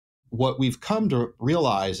what we've come to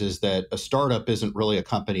realize is that a startup isn't really a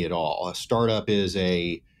company at all. A startup is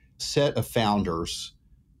a set of founders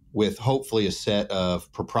with hopefully a set of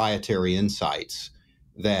proprietary insights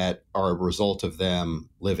that are a result of them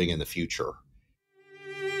living in the future.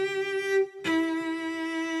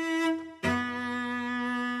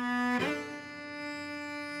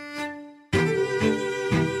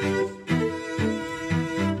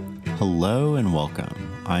 Hello and welcome.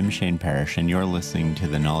 I'm Shane Parrish, and you're listening to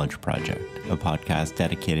The Knowledge Project, a podcast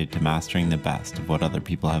dedicated to mastering the best of what other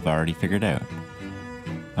people have already figured out.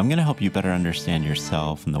 I'm going to help you better understand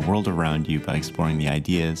yourself and the world around you by exploring the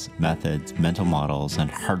ideas, methods, mental models, and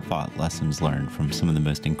hard-fought lessons learned from some of the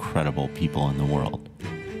most incredible people in the world.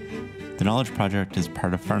 The Knowledge Project is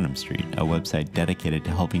part of Farnham Street, a website dedicated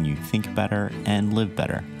to helping you think better and live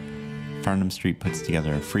better. Farnham Street puts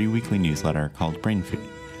together a free weekly newsletter called Brain Food.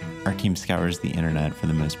 Our team scours the internet for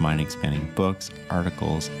the most mind-expanding books,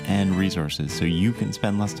 articles, and resources so you can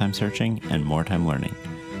spend less time searching and more time learning.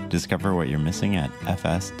 Discover what you're missing at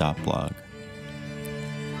fs.blog.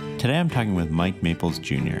 Today I'm talking with Mike Maples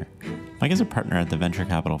Jr. Mike is a partner at the venture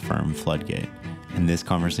capital firm Floodgate, and this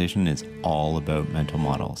conversation is all about mental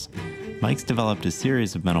models. Mike's developed a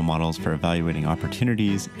series of mental models for evaluating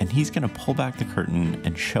opportunities, and he's going to pull back the curtain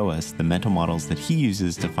and show us the mental models that he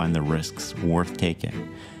uses to find the risks worth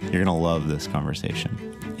taking. You're going to love this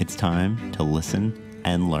conversation. It's time to listen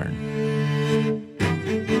and learn.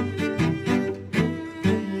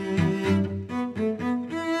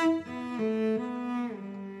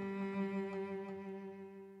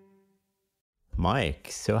 Mike,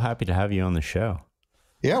 so happy to have you on the show.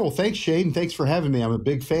 Yeah, well, thanks, Shane. Thanks for having me. I'm a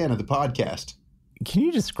big fan of the podcast. Can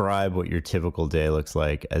you describe what your typical day looks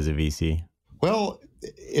like as a VC? Well,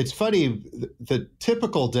 it's funny. The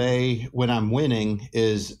typical day when I'm winning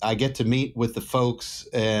is I get to meet with the folks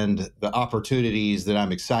and the opportunities that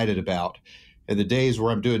I'm excited about. And the days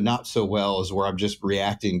where I'm doing not so well is where I'm just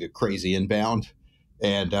reacting to crazy inbound.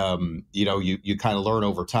 And, you kind of learn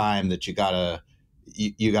over time that you gotta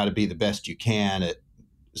be the best you can at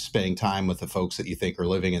spending time with the folks that you think are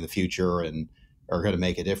living in the future and are going to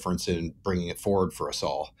make a difference in bringing it forward for us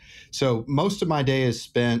all. So most of my day is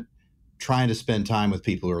spent trying to spend time with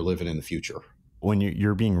people who are living in the future. When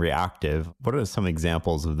you're being reactive, what are some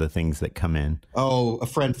examples of the things that come in? Oh, a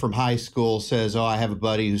friend from high school says, I have a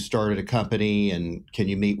buddy who started a company and can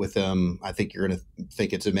you meet with them? I think you're going to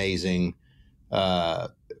think it's amazing.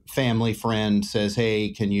 Family friend says, hey,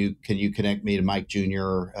 can you connect me to Mike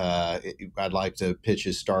Jr.? I'd like to pitch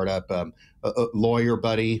his startup. A lawyer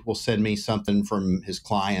buddy will send me something from his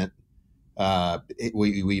client.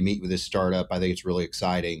 We meet with his startup. I think it's really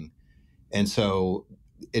exciting. And so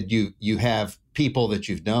you have people that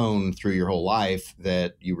you've known through your whole life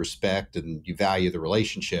that you respect and you value the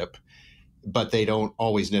relationship, but they don't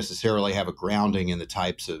always necessarily have a grounding in the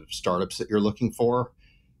types of startups that you're looking for.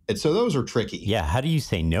 And so those are tricky. Yeah. How do you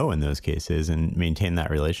say no in those cases and maintain that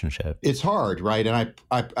relationship? It's hard, right? And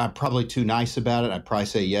I'm probably too nice about it. I probably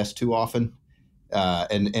say yes too often.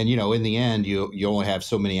 And in the end, you only have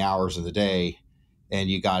so many hours in the day, and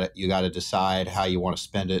you got to decide how you want to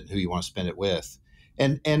spend it, who you want to spend it with.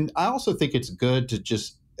 And I also think it's good to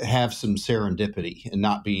just have some serendipity and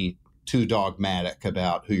not be too dogmatic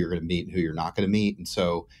about who you're going to meet and who you're not going to meet. And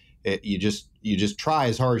so you just try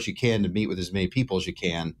as hard as you can to meet with as many people as you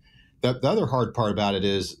can. The other hard part about it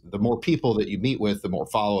is the more people that you meet with, the more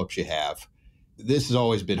follow-ups you have. This has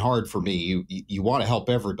always been hard for me. You want to help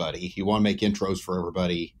everybody. You want to make intros for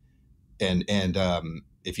everybody. And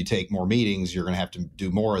if you take more meetings, you're going to have to do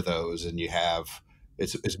more of those. And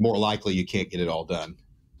it's more likely you can't get it all done.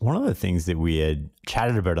 One of the things that we had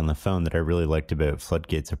chatted about on the phone that I really liked about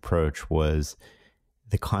Floodgate's approach was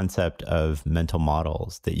the concept of mental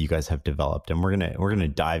models that you guys have developed. And we're gonna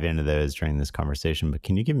dive into those during this conversation, but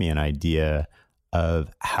can you give me an idea of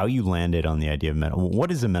how you landed on the idea of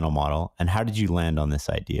what is a mental model and how did you land on this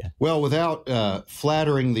idea? Well, without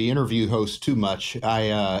flattering the interview host too much,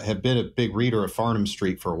 I have been a big reader of Farnham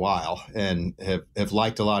Street for a while and have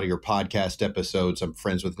liked a lot of your podcast episodes. I'm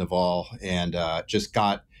friends with Naval and just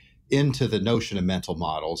got into the notion of mental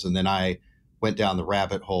models. And then I went down the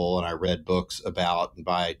rabbit hole and I read books about and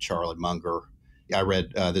by Charlie Munger. I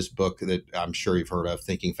read this book that I'm sure you've heard of,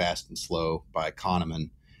 Thinking Fast and Slow by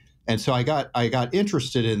Kahneman. And so I got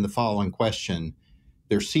interested in the following question.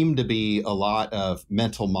 There seemed to be a lot of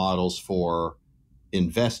mental models for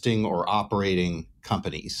investing or operating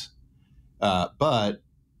companies, but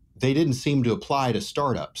they didn't seem to apply to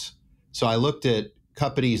startups. So I looked at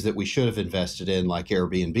companies that we should have invested in, like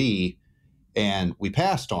Airbnb, and we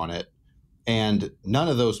passed on it. And none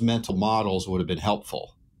of those mental models would have been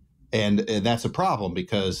helpful. And that's a problem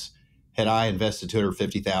because had I invested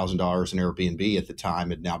 $250,000 in Airbnb at the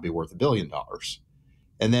time, it'd now be worth $1 billion.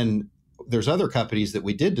 And then there's other companies that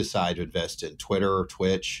we did decide to invest in: Twitter,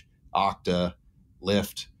 Twitch, Okta,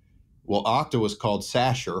 Lyft. Well, Okta was called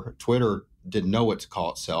Sasher. Twitter didn't know what to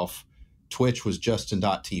call itself. Twitch was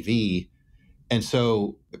Justin.tv. And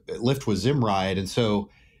so Lyft was Zimride. And so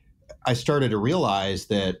I started to realize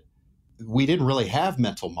that we didn't really have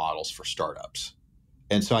mental models for startups.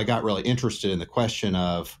 And so I got really interested in the question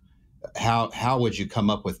of how would you come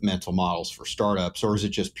up with mental models for startups, or is it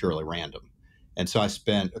just purely random? And so I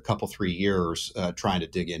spent a couple, 3 years trying to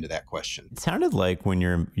dig into that question. It sounded like when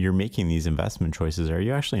you're making these investment choices, are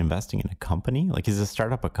you actually investing in a company? Like, is a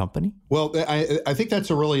startup a company? Well, I think that's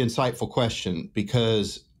a really insightful question,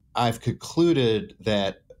 because I've concluded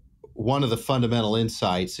that one of the fundamental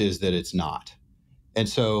insights is that it's not. And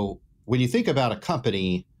so when you think about a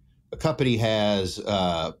company has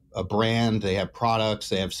a brand, they have products,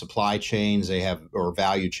 they have supply chains, or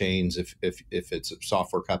value chains if it's a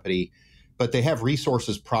software company, but they have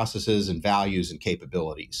resources, processes, and values and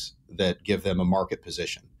capabilities that give them a market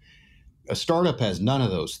position. A startup has none of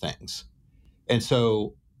those things. And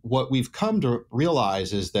so what we've come to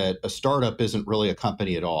realize is that a startup isn't really a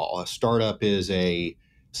company at all. A startup is a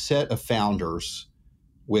set of founders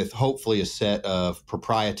with hopefully a set of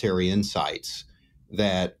proprietary insights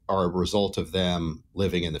that are a result of them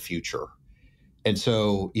living in the future. And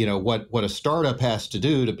so, what a startup has to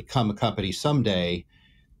do to become a company someday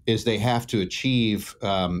is they have to achieve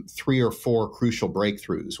 3 or 4 crucial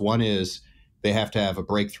breakthroughs. One is they have to have a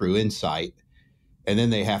breakthrough insight, and then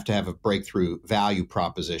they have to have a breakthrough value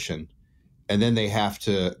proposition, and then they have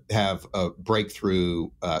to have a breakthrough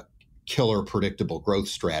killer predictable growth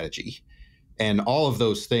strategy. And all of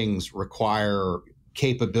those things require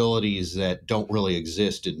capabilities that don't really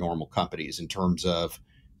exist in normal companies in terms of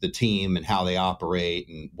the team and how they operate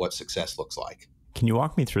and what success looks like. Can you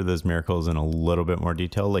walk me through those miracles in a little bit more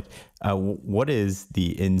detail? Like, what is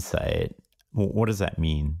the insight? What does that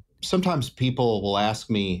mean? Sometimes people will ask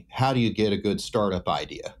me, how do you get a good startup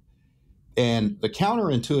idea? And the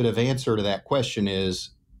counterintuitive answer to that question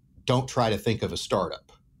is, don't try to think of a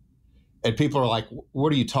startup. And people are like,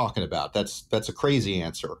 what are you talking about? That's a crazy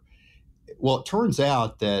answer. Well, it turns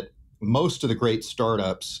out that most of the great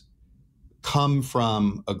startups come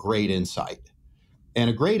from a great insight. And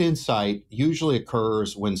a great insight usually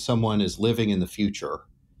occurs when someone is living in the future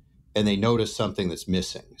and they notice something that's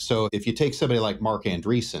missing. So if you take somebody like Mark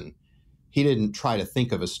Andreessen, he didn't try to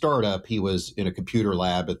think of a startup. He was in a computer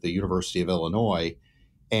lab at the University of Illinois,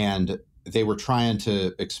 and they were trying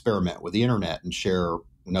to experiment with the internet and share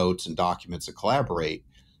notes and documents and collaborate.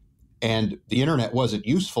 And the internet wasn't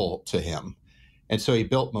useful to him. And so he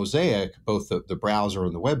built Mosaic, both the browser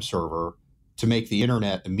and the web server, to make the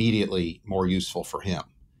internet immediately more useful for him.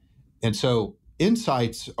 And so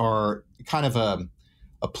insights are kind of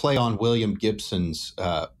a play on William Gibson's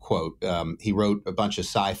quote. He wrote a bunch of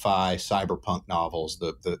sci-fi, cyberpunk novels.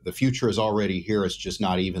 The future is already here. It's just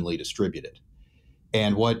not evenly distributed.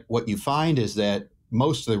 And what you find is that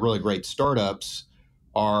most of the really great startups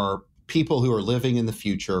are people who are living in the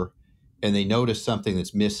future, and they notice something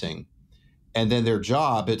that's missing. And then their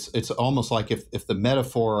job, it's almost like if the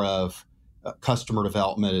metaphor of customer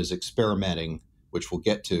development is experimenting, which we'll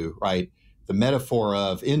get to, right? The metaphor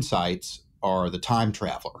of insights are the time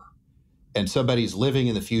traveler. And somebody's living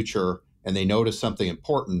in the future and they notice something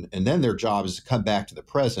important, and then their job is to come back to the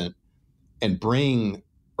present and bring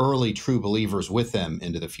early true believers with them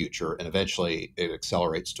into the future. And eventually it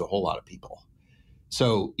accelerates to a whole lot of people.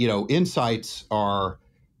 So, insights are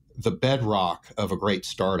the bedrock of a great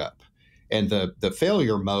startup. And the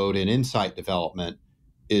failure mode in insight development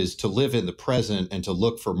is to live in the present and to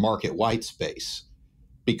look for market white space.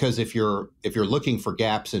 Because if you're looking for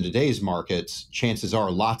gaps in today's markets, chances are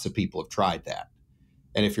lots of people have tried that.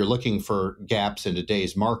 And if you're looking for gaps in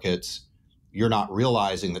today's markets, you're not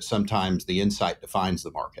realizing that sometimes the insight defines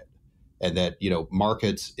the market. And that,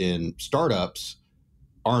 markets in startups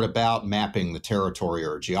aren't about mapping the territory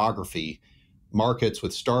or geography. Markets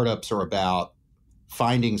with startups are about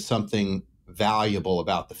finding something valuable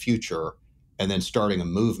about the future and then starting a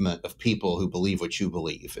movement of people who believe what you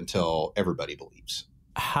believe until everybody believes.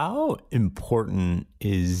 How important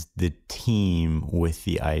is the team with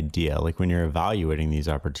the idea? Like when you're evaluating these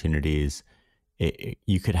opportunities,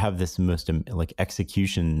 you could have this like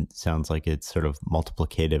execution sounds like it's sort of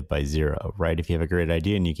multiplicative by 0, right? If you have a great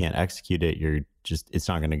idea and you can't execute it, it's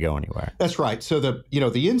not going to go anywhere. That's right. So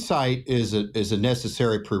the insight is a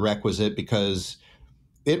necessary prerequisite because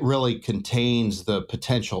it really contains the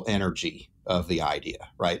potential energy of the idea,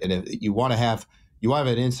 right? And if you want to have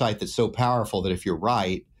an insight that's so powerful that if you're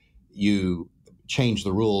right, you change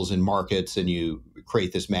the rules in markets and you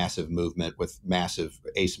create this massive movement with massive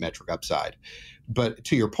asymmetric upside. But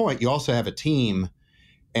to your point, you also have a team,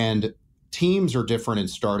 and teams are different in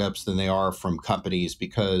startups than they are from companies,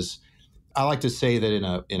 because I like to say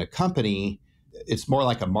that in a company, it's more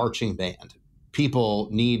like a marching band. People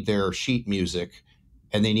need their sheet music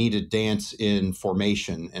and they need to dance in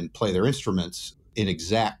formation and play their instruments in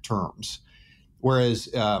exact terms. Whereas,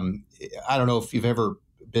 I don't know if you've ever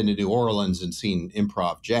been to New Orleans and seen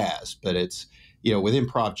improv jazz, but it's, with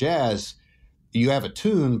improv jazz, you have a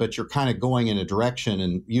tune, but you're kind of going in a direction,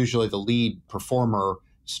 and usually the lead performer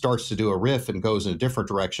starts to do a riff and goes in a different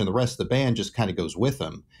direction. The rest of the band just kind of goes with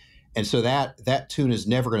them. And so that tune is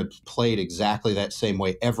never going to be played exactly that same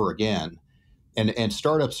way ever again. And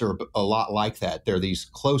startups are a lot like that. They're these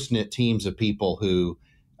close-knit teams of people who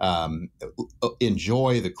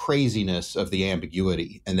enjoy the craziness of the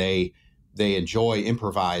ambiguity, and they enjoy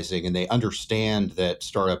improvising, and they understand that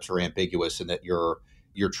startups are ambiguous and that you're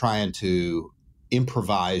trying to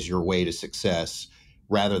improvise your way to success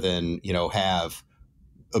rather than, have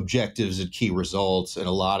objectives and key results and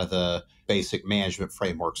a lot of the basic management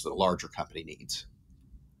frameworks that a larger company needs.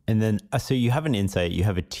 And then, so you have an insight, you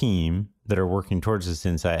have a team that are working towards this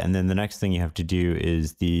insight. And then the next thing you have to do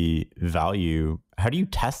is the value. How do you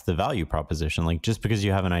test the value proposition? Like, just because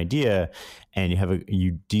you have an idea and you have a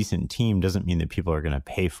decent team doesn't mean that people are going to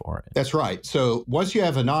pay for it. That's right. So once you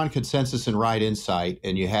have a non-consensus and right insight,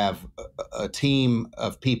 and you have a team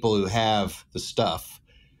of people who have the stuff,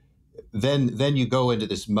 then you go into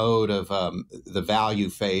this mode of the value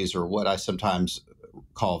phase, or what I sometimes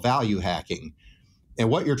call value hacking. And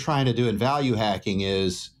what you're trying to do in value hacking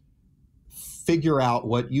is figure out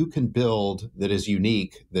what you can build that is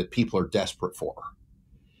unique, that people are desperate for.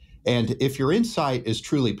 And if your insight is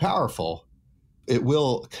truly powerful, it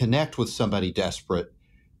will connect with somebody desperate,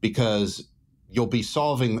 because you'll be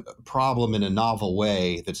solving a problem in a novel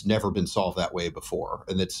way that's never been solved that way before.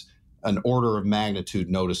 And it's an order of magnitude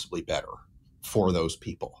noticeably better for those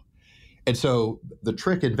people. And so the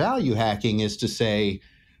trick in value hacking is to say,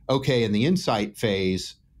 okay, in the insight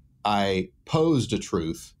phase, I posed a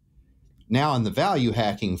truth. Now in the value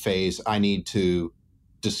hacking phase, I need to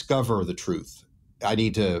discover the truth. I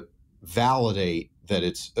need to validate that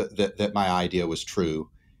that my idea was true.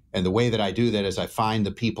 And the way that I do that is I find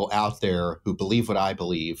the people out there who believe what I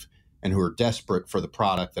believe and who are desperate for the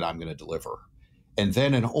product that I'm going to deliver. And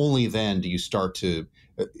then and only then do you start to,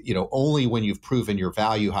 only when you've proven your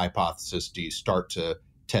value hypothesis do you start to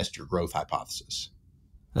test your growth hypothesis.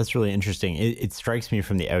 That's really interesting. It strikes me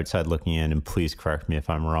from the outside looking in, and please correct me if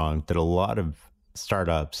I'm wrong, that a lot of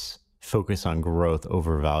startups focus on growth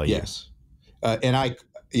over value. Yes. And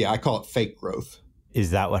I call it fake growth.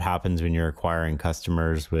 Is that what happens when you're acquiring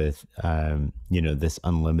customers with, this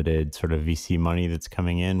unlimited sort of VC money that's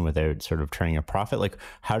coming in without sort of turning a profit? Like,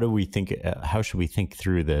 how should we think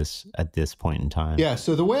through this at this point in time? Yeah.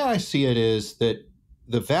 So the way I see it is that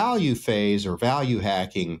the value phase, or value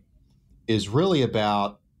hacking, is really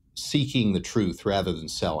about seeking the truth rather than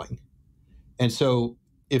selling. And so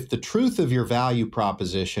if the truth of your value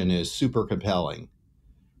proposition is super compelling,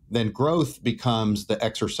 then growth becomes the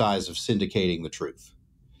exercise of syndicating the truth.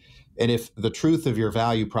 And if the truth of your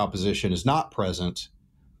value proposition is not present,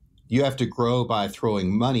 you have to grow by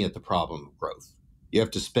throwing money at the problem of growth. You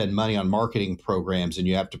have to spend money on marketing programs, and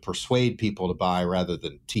you have to persuade people to buy rather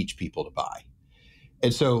than teach people to buy.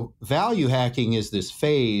 And so value hacking is this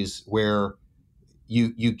phase where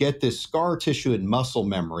you get this scar tissue and muscle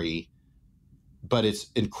memory, but it's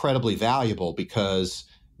incredibly valuable because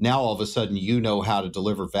now all of a sudden you know how to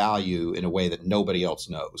deliver value in a way that nobody else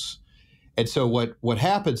knows. And so what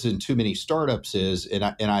happens in too many startups is, and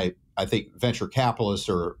I think venture capitalists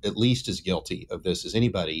are at least as guilty of this as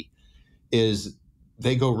anybody, is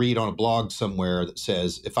they go read on a blog somewhere that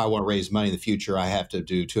says, if I want to raise money in the future, I have to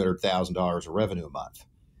do $200,000 of revenue a month.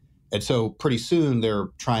 And so pretty soon they're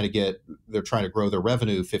trying to grow their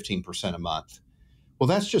revenue 15% a month. Well,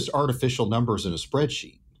 that's just artificial numbers in a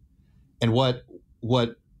spreadsheet. And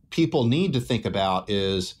what people need to think about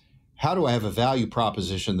is, how do I have a value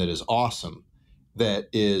proposition that is awesome, that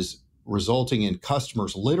is resulting in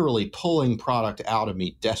customers literally pulling product out of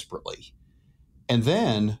me desperately? And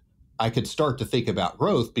then I could start to think about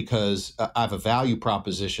growth because I have a value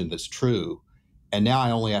proposition that's true. And now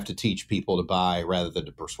I only have to teach people to buy rather than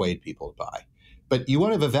to persuade people to buy. But you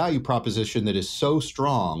want to have a value proposition that is so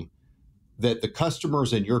strong that the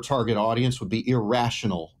customers in your target audience would be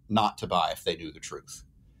irrational not to buy if they knew the truth.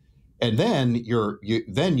 And then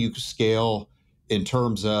you scale in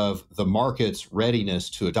terms of the market's readiness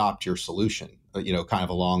to adopt your solution, kind of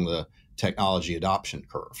along the technology adoption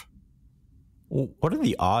curve. What are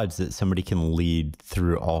the odds that somebody can lead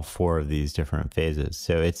through all four of these different phases?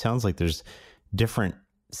 So it sounds like there's different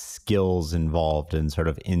skills involved in sort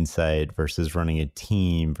of insight versus running a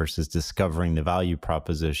team versus discovering the value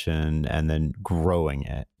proposition and then growing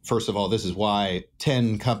it. First of all, this is why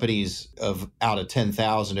 10 companies out of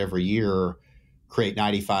 10,000 every year create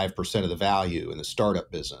 95% of the value in the startup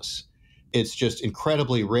business. It's just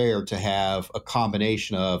incredibly rare to have a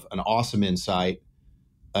combination of an awesome insight,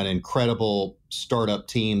 an incredible startup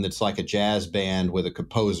team that's like a jazz band with a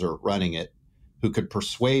composer running it, who could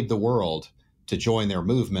persuade the world to join their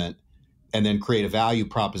movement, and then create a value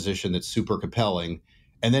proposition that's super compelling,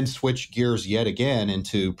 and then switch gears yet again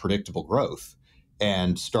into predictable growth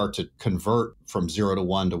and start to convert from 0 to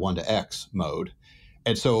 1 to 1 to X mode.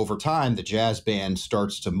 And so over time, the jazz band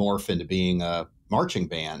starts to morph into being a marching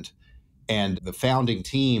band. And the founding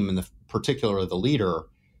team, and particularly the leader,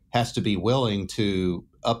 has to be willing to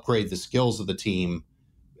upgrade the skills of the team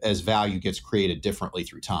as value gets created differently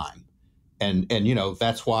through time. And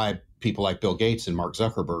that's why people like Bill Gates and Mark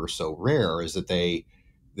Zuckerberg are so rare, is that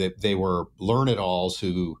they were learn-it-alls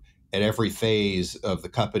who at every phase of the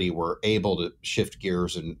company were able to shift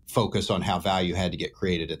gears and focus on how value had to get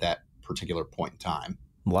created at that particular point in time.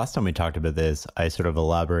 Last time we talked about this, I sort of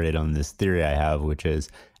elaborated on this theory I have, which is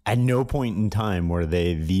at no point in time were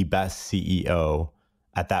they the best CEO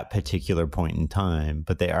at that particular point in time,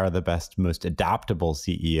 but they are the best, most adaptable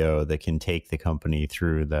CEO that can take the company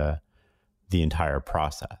through the entire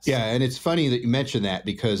process. Yeah, and it's funny that you mentioned that,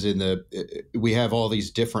 because we have all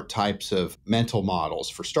these different types of mental models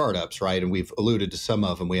for startups, right? And we've alluded to some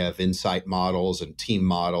of them. We have insight models and team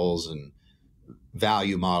models and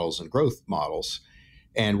value models and growth models.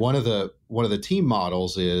 And one of the team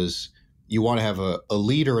models is you want to have a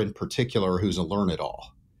leader in particular who's a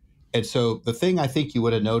learn-it-all. And so the thing I think you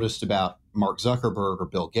would have noticed about Mark Zuckerberg or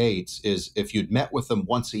Bill Gates is if you'd met with them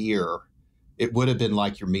once a year, it would have been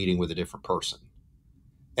like you're meeting with a different person.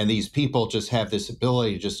 And these people just have this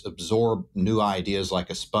ability to just absorb new ideas like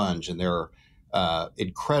a sponge, and they're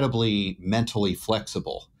incredibly mentally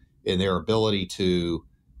flexible in their ability to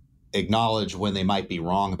acknowledge when they might be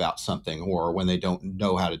wrong about something or when they don't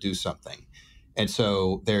know how to do something. And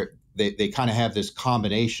so they kind of have this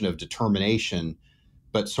combination of determination,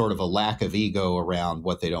 but sort of a lack of ego around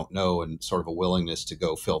what they don't know, and sort of a willingness to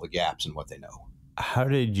go fill the gaps in what they know. How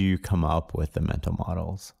did you come up with the mental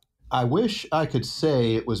models? I wish I could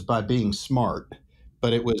say it was by being smart,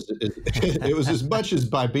 but it was as much as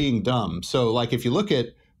by being dumb. So like if you look at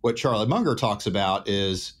what Charlie Munger talks about,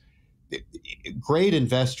 is great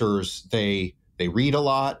investors, they read a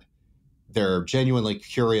lot, they're genuinely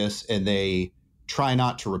curious, and they try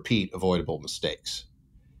not to repeat avoidable mistakes.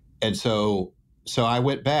 And so I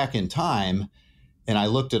went back in time and I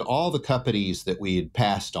looked at all the companies that we had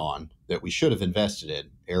passed on that we should have invested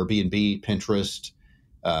in: Airbnb, Pinterest,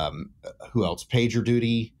 who else?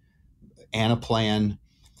 PagerDuty, Anaplan.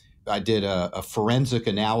 I did a forensic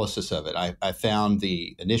analysis of it. I found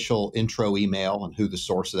the initial intro email and who the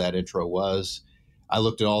source of that intro was. I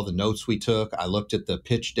looked at all the notes we took. I looked at the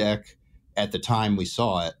pitch deck at the time we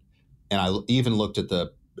saw it. And I even looked at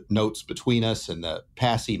the notes between us and the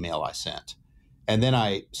pass email I sent. And then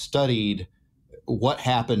I studied what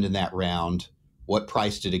happened in that round, what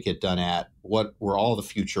price did it get done at, what were all the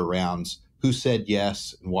future rounds, who said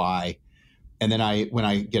yes and why. And then when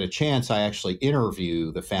I get a chance, I actually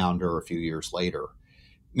interview the founder a few years later.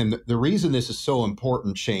 And the reason this is so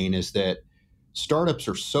important, Shane, is that startups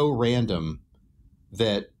are so random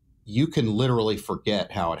that you can literally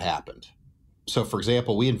forget how it happened. So, for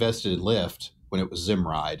example, we invested in Lyft when it was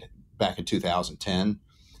Zimride back in 2010.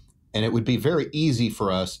 And it would be very easy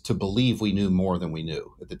for us to believe we knew more than we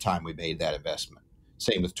knew at the time we made that investment.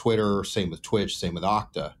 Same with Twitter, same with Twitch, same with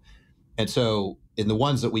Okta. And so in the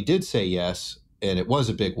ones that we did say yes, and it was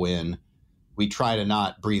a big win, we try to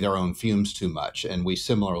not breathe our own fumes too much. And we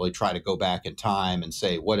similarly try to go back in time and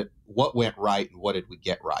say, what went right and what did we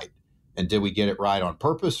get right? And did we get it right on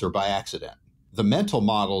purpose or by accident? The mental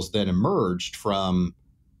models then emerged from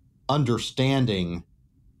understanding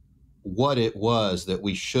what it was that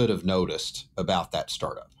we should have noticed about that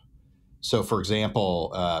startup. So, for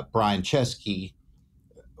example, Brian Chesky,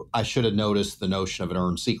 I should have noticed the notion of an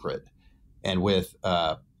earned secret. And with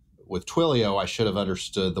Twilio, I should have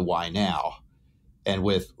understood the why now. And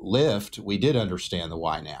with Lyft, we did understand the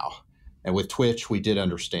why now. And with Twitch, we did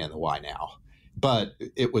understand the why now. But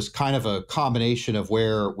it was kind of a combination of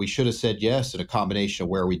where we should have said yes and a combination of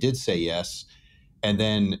where we did say yes, and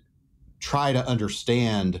then try to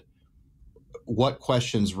understand what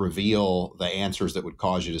questions reveal the answers that would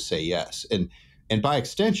cause you to say yes. And by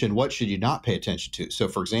extension, what should you not pay attention to? So,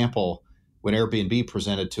 for example, when Airbnb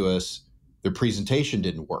presented to us, their presentation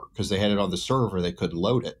didn't work because they had it on the server. They couldn't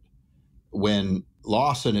load it. When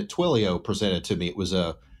Lawson at Twilio presented to me, it was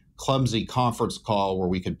a clumsy conference call where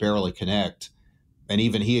we could barely connect. And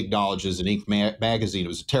even he acknowledges in Inc. magazine, it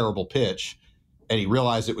was a terrible pitch. And he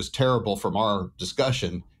realized it was terrible from our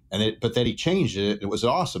discussion. But then he changed it. It was an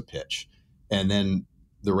awesome pitch. And then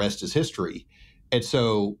the rest is history. And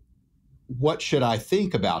so what should I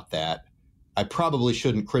think about that? I probably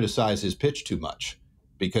shouldn't criticize his pitch too much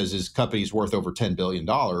because his company's worth over $10 billion.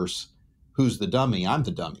 Who's the dummy? I'm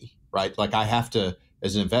the dummy, right? Like I have to,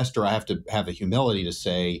 as an investor, I have to have the humility to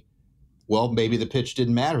say, well, maybe the pitch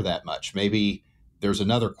didn't matter that much. Maybe there's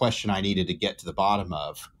another question I needed to get to the bottom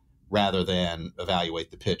of rather than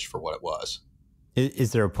evaluate the pitch for what it was.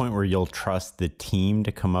 Is there a point where you'll trust the team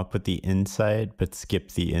to come up with the insight, but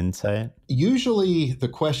skip the insight? Usually the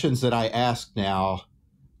questions that I ask now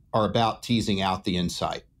are about teasing out the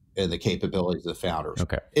insight and the capabilities of the founders.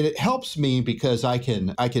 Okay. And it helps me because I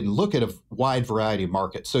can look at a wide variety of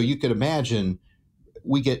markets. So you could imagine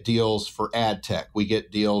we get deals for ad tech, we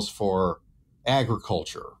get deals for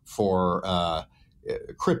agriculture, for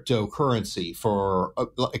cryptocurrency, for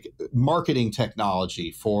marketing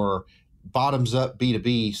technology, for bottoms up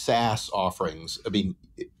B2B SaaS offerings. I mean,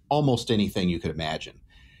 almost anything you could imagine.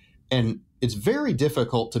 And it's very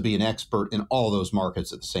difficult to be an expert in all those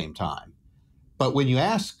markets at the same time. But when you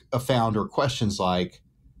ask a founder questions like,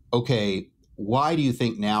 okay, why do you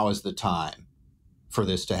think now is the time for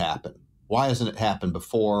this to happen? Why hasn't it happened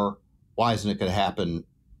before? Why isn't it going to happen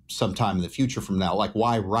sometime in the future from now? Like,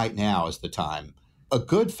 why right now is the time? A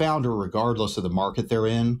good founder, regardless of the market they're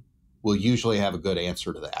in, will usually have a good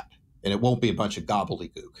answer to that. And it won't be a bunch of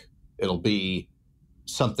gobbledygook. It'll be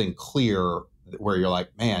something clear where you're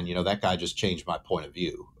like, man, that guy just changed my point of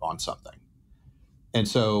view on something. And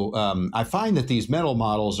so I find that these mental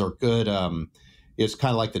models are good. It's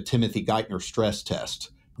kind of like the Timothy Geithner stress test.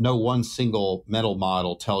 No one single mental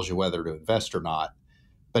model tells you whether to invest or not,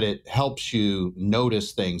 but it helps you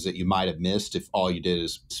notice things that you might have missed if all you did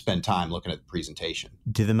is spend time looking at the presentation.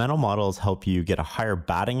 Do the mental models help you get a higher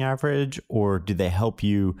batting average, or do they help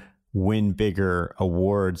you win bigger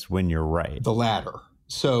awards when you're right? The latter.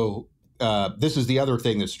 So this is the other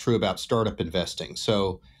thing that's true about startup investing.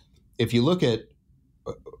 So if you look at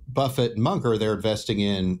Buffett and Munger, they're investing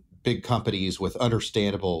in big companies with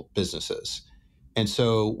understandable businesses. And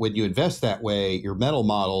so when you invest that way, your mental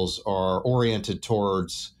models are oriented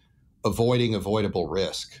towards avoiding avoidable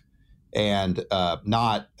risk and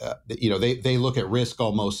they look at risk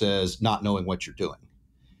almost as not knowing what you're doing.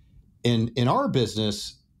 In our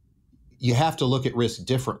business, you have to look at risk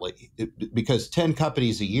differently because 10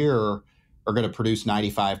 companies a year are going to produce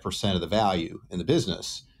 95% of the value in the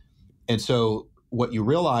business. And so what you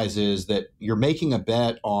realize is that you're making a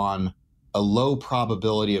bet on a low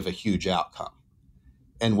probability of a huge outcome.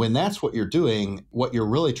 And when that's what you're doing, what you're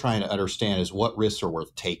really trying to understand is what risks are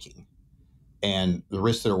worth taking. And the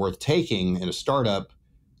risks that are worth taking in a startup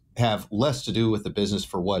have less to do with the business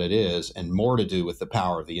for what it is and more to do with the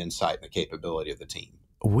power of the insight and the capability of the team.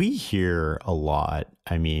 We hear a lot,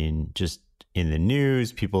 just in the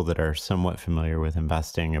news, people that are somewhat familiar with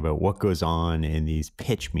investing about what goes on in these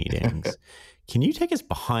pitch meetings. Can you take us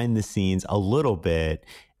behind the scenes a little bit?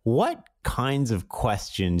 What kinds of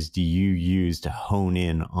questions do you use to hone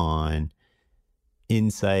in on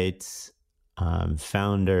insights,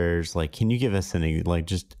 founders? Like, can you give us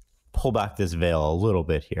just pull back this veil a little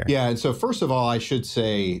bit here? Yeah. And so first of all, I should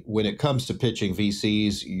say, when it comes to pitching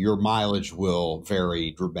VCs, your mileage will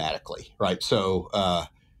vary dramatically, right? So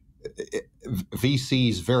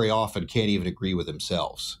VCs very often can't even agree with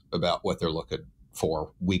themselves about what they're looking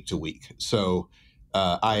for week to week. So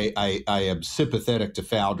I am sympathetic to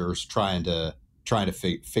founders trying to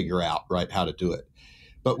figure out how to do it.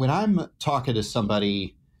 But when I'm talking to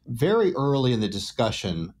somebody very early in the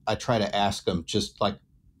discussion, I try to ask them just like,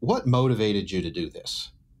 what motivated you to do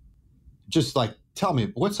this? Just like, tell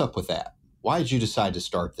me, what's up with that? Why did you decide to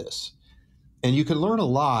start this? And you can learn a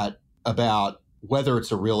lot about whether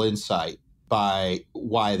it's a real insight by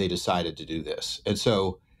why they decided to do this. And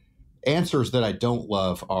so answers that I don't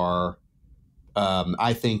love are,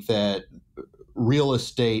 I think that real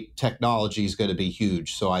estate technology is going to be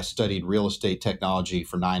huge. So I studied real estate technology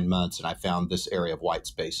for 9 months and I found this area of white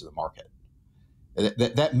space in the market.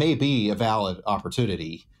 That may be a valid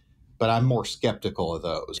opportunity, but I'm more skeptical of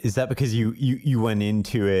those. Is that because you went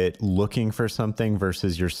into it looking for something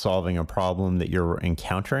versus you're solving a problem that you're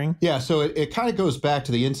encountering? Yeah, so it kind of goes back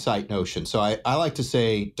to the insight notion. So I like to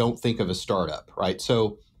say, don't think of a startup, right?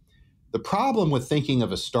 So the problem with thinking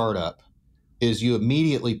of a startup is you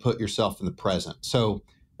immediately put yourself in the present. So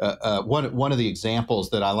One of the examples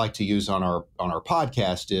that I like to use on our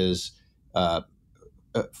podcast is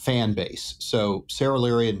fan base. So Sarah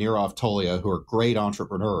Leary and Nirav Tolia, who are great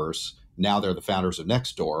entrepreneurs, now they're the founders of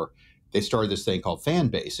Nextdoor. They started this thing called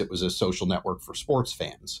Fanbase. It was a social network for sports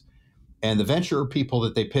fans. And the venture people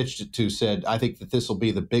that they pitched it to said, I think that this will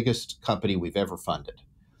be the biggest company we've ever funded.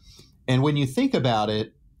 And when you think about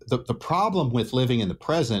it, the problem with living in the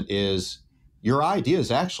present is your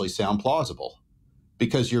ideas actually sound plausible,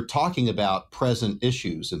 because you're talking about present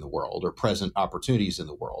issues in the world or present opportunities in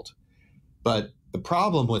the world. But the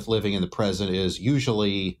problem with living in the present is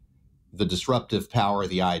usually the disruptive power of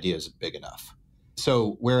the idea isn't big enough.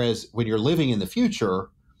 So whereas when you're living in the future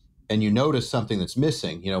and you notice something that's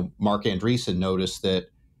missing, Mark Andreessen noticed that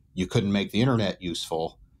you couldn't make the internet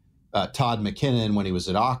useful. Todd McKinnon, when he was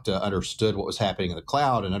at Okta, understood what was happening in the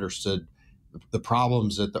cloud and understood the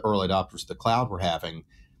problems that the early adopters of the cloud were having.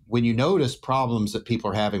 When you notice problems that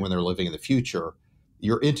people are having when they're living in the future,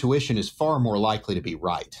 your intuition is far more likely to be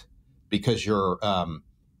right, because you're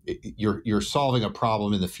solving a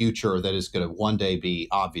problem in the future that is going to one day be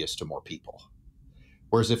obvious to more people.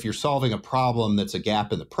 Whereas if you're solving a problem that's a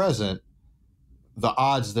gap in the present, the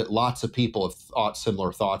odds that lots of people have thought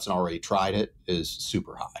similar thoughts and already tried it is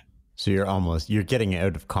super high. So you're getting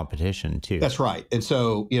out of competition too. That's right. And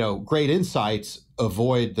so, great insights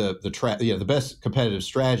avoid the best competitive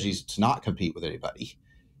strategies to not compete with anybody.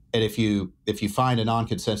 And if you find a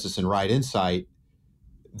non-consensus and right insight,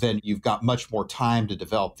 then you've got much more time to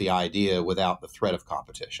develop the idea without the threat of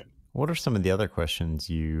competition. What are some of the other questions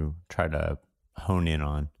you try to hone in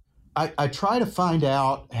on? I try to find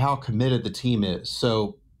out how committed the team is.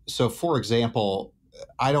 So for example,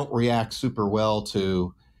 I don't react super well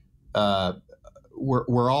to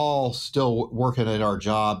we're all still working at our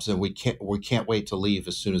jobs and we can't wait to leave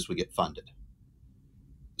as soon as we get funded.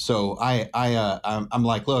 So I'm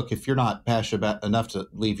like, look, if you're not passionate enough to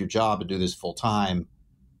leave your job and do this full time,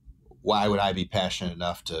 why would I be passionate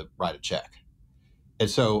enough to write a check? And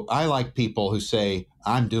so I like people who say,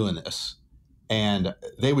 I'm doing this. And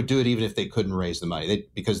they would do it even if they couldn't raise the money,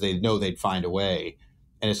 because they know they'd find a way.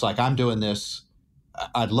 And it's like, I'm doing this.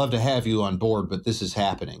 I'd love to have you on board, but this is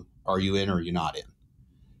happening. Are you in or are you not in?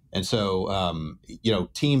 And so,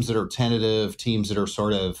 teams that are tentative, teams that are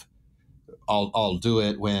sort of, I'll do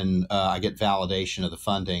it when I get validation of the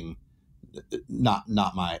funding, not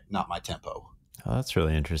my tempo. Oh, that's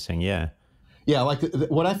really interesting. Yeah. Yeah. Like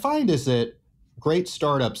what I find is that great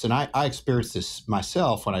startups, and I experienced this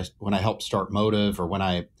myself when I helped start Motive, or when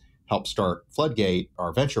I helped start Floodgate,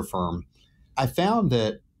 our venture firm. I found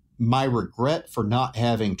that my regret for not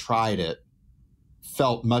having tried it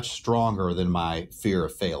felt much stronger than my fear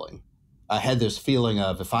of failing. I had this feeling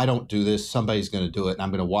of, if I don't do this, somebody's going to do it, and I'm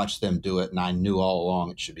going to watch them do it, and I knew all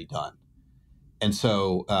along it should be done. And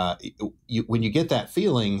so when you get that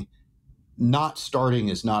feeling, not starting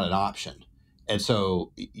is not an option. And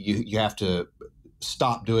so you have to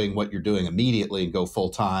stop doing what you're doing immediately and go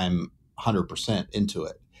full-time 100% into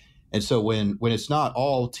it. And so when it's not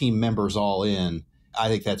all team members all in, I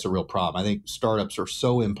think that's a real problem. I think startups are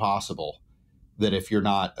so impossible that if you're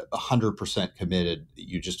not 100% committed,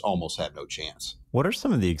 you just almost have no chance. What are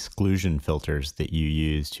some of the exclusion filters that you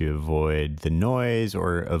use to avoid the noise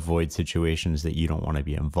or avoid situations that you don't want to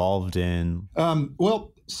be involved in?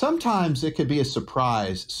 Well, sometimes it could be a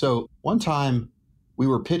surprise. So one time we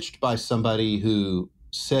were pitched by somebody who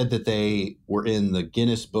said that they were in the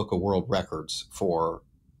Guinness Book of World Records for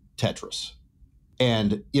Tetris.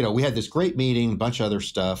 And, we had this great meeting, a bunch of other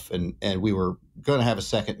stuff, and we were going to have a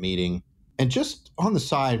second meeting. And just on the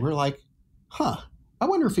side, we're like, I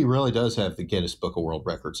wonder if he really does have the Guinness Book of World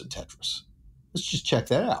Records in Tetris. Let's just check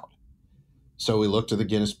that out. So we looked at the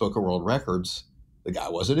Guinness Book of World Records. The guy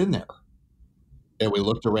wasn't in there. And we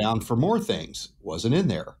looked around for more things. Wasn't in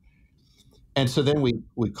there. And so then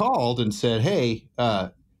we called and said, hey,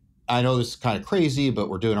 I know this is kind of crazy, but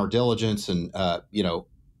we're doing our diligence. And,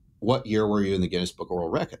 what year were you in the Guinness Book of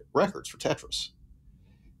World Records for Tetris?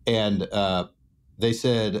 And they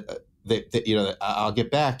said, I'll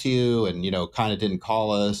get back to you, and, kind of didn't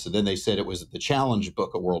call us. And then they said it was the Challenge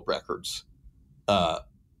Book of World Records,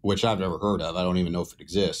 which I've never heard of. I don't even know if it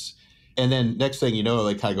exists. And then next thing you know,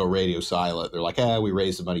 they kind of go radio silent. They're like, we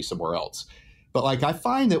raised the money somewhere else. But I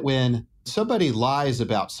find that when somebody lies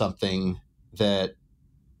about something that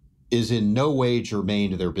is in no way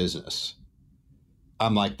germane to their business,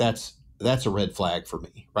 I'm like, that's a red flag for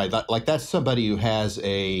me, right? Like that's somebody who has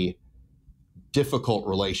a difficult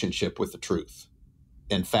relationship with the truth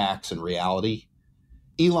and facts and reality.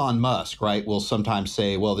 Elon Musk, right, will sometimes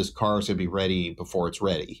say, well, this car is going to be ready before it's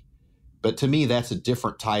ready. But to me, that's a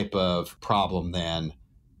different type of problem than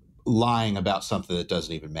lying about something that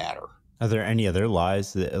doesn't even matter. Are there any other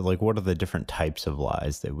lies that, like, what are the different types of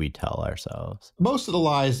lies that we tell ourselves? Most of the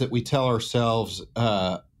lies that we tell ourselves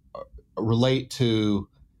relate to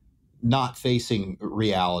not facing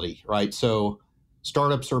reality, right? So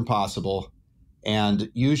startups are impossible. And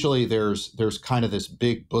usually there's kind of this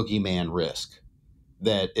big boogeyman risk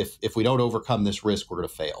that if we don't overcome this risk, we're going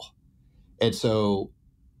to fail. And so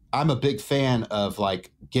I'm a big fan of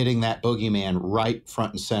like getting that boogeyman right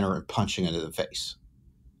front and center and punching into the face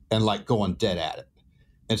and like going dead at it.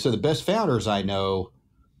 And so the best founders I know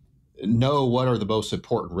what are the most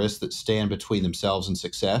important risks that stand between themselves and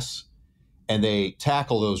success. And they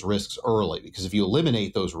tackle those risks early, because if you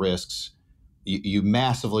eliminate those risks, you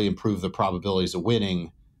massively improve the probabilities of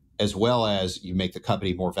winning, as well as you make the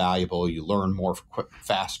company more valuable, you learn more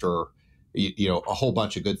faster, a whole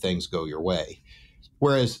bunch of good things go your way.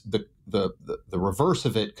 Whereas the reverse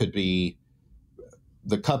of it could be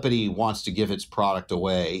the company wants to give its product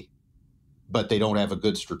away, but they don't have a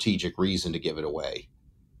good strategic reason to give it away.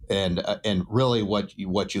 And really what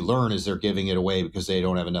you learn is they're giving it away because they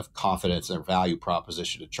don't have enough confidence in their value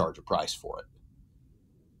proposition to charge a price for it.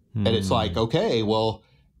 And it's like, okay, well,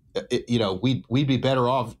 we'd be better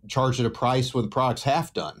off charging a price when the product's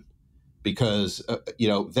half done, because,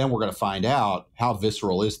 then we're going to find out how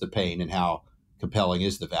visceral is the pain and how compelling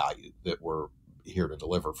is the value that we're here to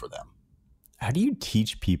deliver for them. How do you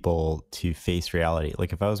teach people to face reality?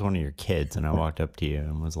 Like if I was one of your kids and I walked up to you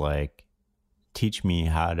and was like, teach me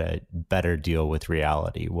how to better deal with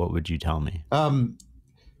reality, what would you tell me?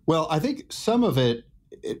 Well, I think some of it,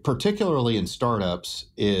 particularly in startups,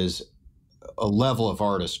 is a level of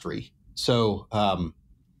artistry. So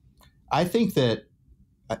I think that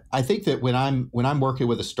when I'm working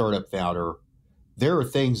with a startup founder, there are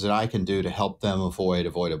things that I can do to help them avoid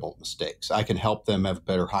avoidable mistakes. I can help them have a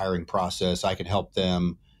better hiring process. I can help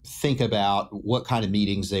them think about what kind of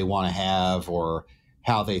meetings they want to have, or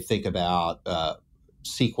how they think about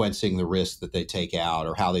sequencing the risks that they take out,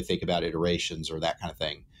 or how they think about iterations, or that kind of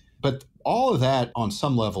thing. But all of that on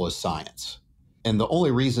some level is science. And the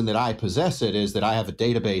only reason that I possess it is that I have a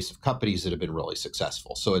database of companies that have been really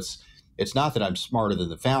successful. So it's not that I'm smarter than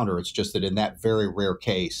the founder. It's just that in that very rare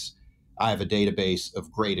case, I have a database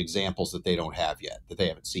of great examples that they don't have yet, that they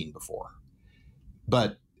haven't seen before.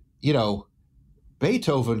 But,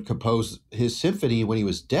 Beethoven composed his symphony when he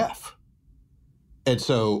was deaf. And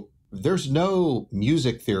so there's no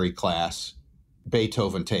music theory class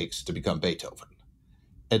Beethoven takes to become Beethoven.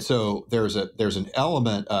 And so there's an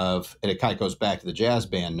element of, and it kind of goes back to the jazz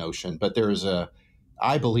band notion, but there's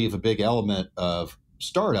I believe, a big element of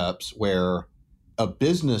startups where a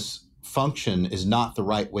business function is not the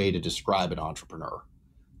right way to describe an entrepreneur.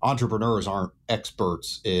 Entrepreneurs aren't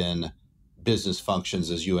experts in business functions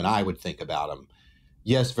as you and I would think about them.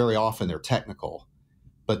 Yes, very often they're technical,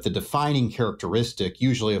 but the defining characteristic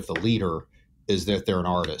usually of the leader is that they're an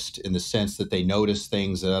artist, in the sense that they notice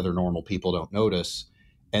things that other normal people don't notice,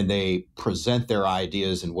 and they present their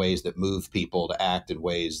ideas in ways that move people to act in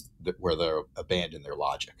ways where they're abandon their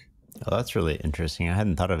logic. Oh, that's really interesting. I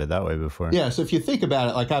hadn't thought of it that way before. Yeah. So if you think about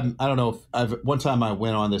it, like I don't know if one time I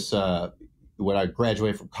went on this, when I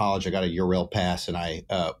graduated from college, I got a Eurail pass, and I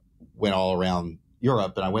went all around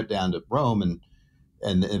Europe, and I went down to Rome, and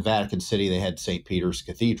in Vatican City, they had St. Peter's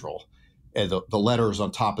Cathedral, and the letters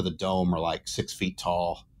on top of the dome are like 6 feet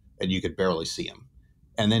tall, and you could barely see them.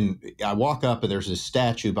 And then I walk up, and there's this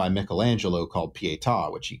statue by Michelangelo called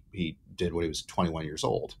Pietà, which he did when he was 21 years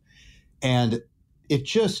old. And it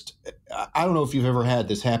just, I don't know if you've ever had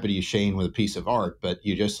this happen to you, Shane, with a piece of art, but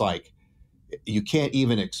you just like, you can't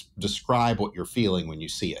even describe what you're feeling when you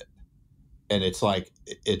see it. And it's like,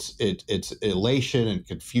 it's elation and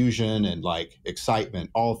confusion and like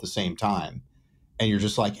excitement all at the same time. And you're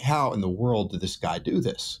just like, how in the world did this guy do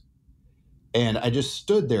this? And I just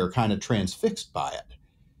stood there kind of transfixed by it.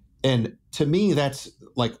 And to me, that's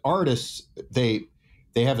like, artists, they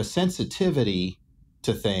have a sensitivity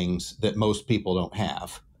to things that most people don't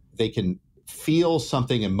have. They can feel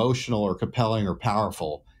something emotional or compelling or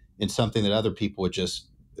powerful in something that other people would just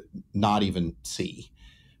not even see.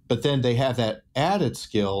 But then they have that added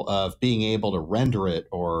skill of being able to render it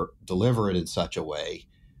or deliver it in such a way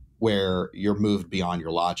where you're moved beyond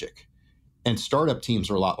your logic. And startup teams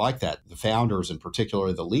are a lot like that. The founders, and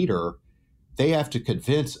particularly the leader, they have to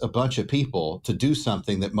convince a bunch of people to do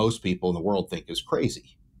something that most people in the world think is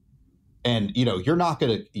crazy. And you're not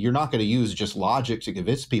going to use just logic to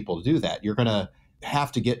convince people to do that. You're going to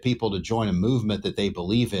have to get people to join a movement that they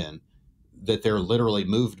believe in, that they're literally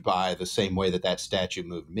moved by, the same way that statue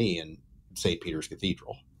moved me in St. Peter's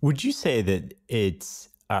Cathedral. Would you say that it's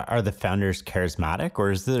Are the founders charismatic, or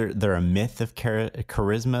is there a myth of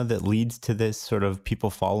charisma that leads to this sort of people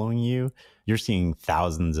following you? You're seeing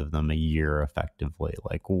thousands of them a year effectively.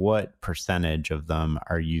 Like, what percentage of them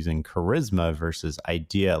are using charisma versus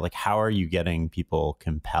idea? Like, how are you getting people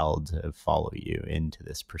compelled to follow you into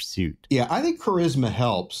this pursuit? Yeah, I think charisma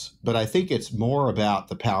helps, but I think it's more about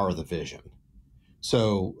the power of the vision.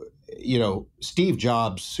 So, Steve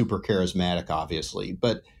Jobs, super charismatic, obviously,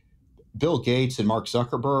 but Bill Gates and Mark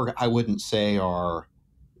Zuckerberg, I wouldn't say are,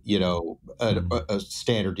 a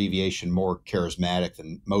standard deviation more charismatic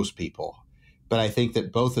than most people. But I think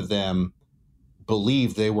that both of them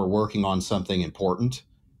believed they were working on something important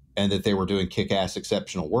and that they were doing kick-ass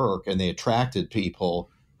exceptional work, and they attracted people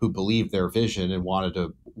who believed their vision and wanted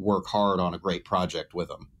to work hard on a great project with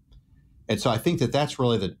them. And so I think that that's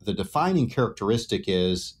really the defining characteristic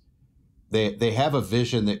is they have a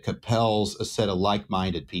vision that compels a set of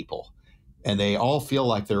like-minded people, and they all feel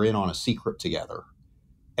like they're in on a secret together.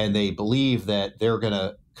 And they believe that they're going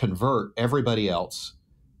to convert everybody else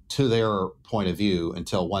to their point of view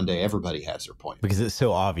until one day everybody has their point of view. Because it's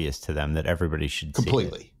so obvious to them that everybody should see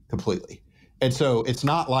it. Completely. And so it's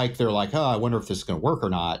not like they're like, oh, I wonder if this is going to work or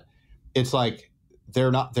not. It's like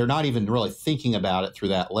they're not even really thinking about it through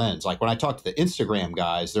that lens. Like when I talk to the Instagram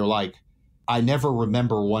guys, they're like, I never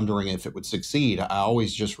remember wondering if it would succeed. I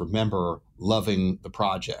always just remember loving the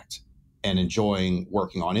project and enjoying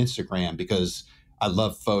working on Instagram because I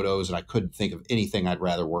love photos and I couldn't think of anything I'd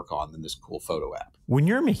rather work on than this cool photo app. When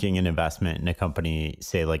you're making an investment in a company,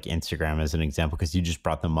 say like Instagram as an example, because you just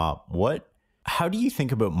brought them up, how do you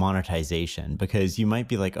think about monetization? Because you might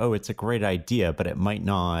be like, oh, it's a great idea, but it might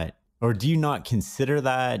not. Or do you not consider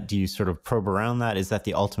that? Do you sort of probe around that? Is that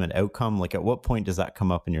the ultimate outcome? Like at what point does that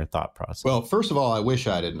come up in your thought process? Well, first of all, I wish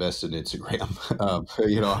I'd invested in Instagram.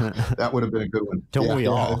 That would have been a good one. Don't we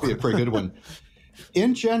all? That'd be a pretty good one.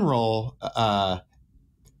 In general,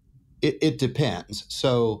 it depends.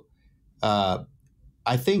 So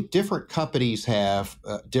I think different companies have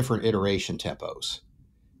different iteration tempos.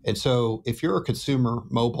 And so if you're a consumer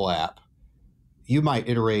mobile app, you might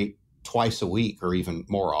iterate twice a week or even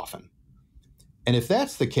more often. And if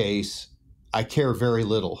that's the case, I care very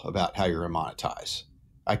little about how you're going to monetize.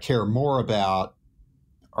 I care more about,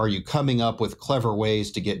 are you coming up with clever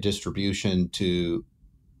ways to get distribution to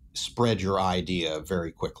spread your idea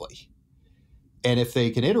very quickly? And if they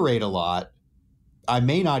can iterate a lot, I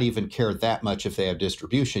may not even care that much if they have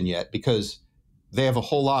distribution yet, because they have a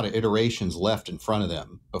whole lot of iterations left in front of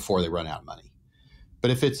them before they run out of money. But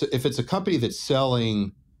if it's a company that's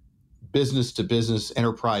selling business to business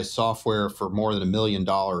enterprise software for more than $1 million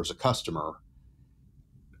a customer,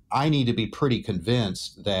 I need to be pretty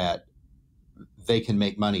convinced that they can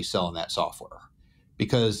make money selling that software.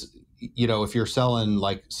 Because, if you're selling,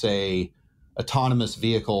 like, say, autonomous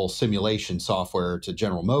vehicle simulation software to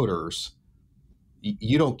General Motors,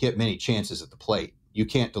 you don't get many chances at the plate. You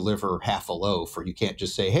can't deliver half a loaf, or you can't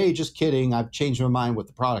just say, hey, just kidding, I've changed my mind what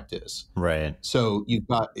the product is. Right. So you've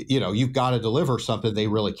got to deliver something they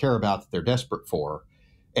really care about, that they're desperate for,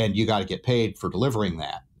 and you got to get paid for delivering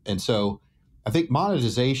that. And so I think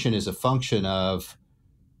monetization is a function of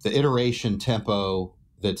the iteration tempo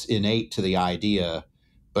that's innate to the idea,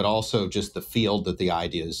 but also just the field that the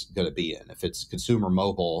idea is going to be in. If it's consumer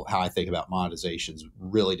mobile, how I think about monetization is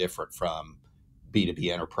really different from B2B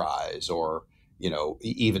enterprise, or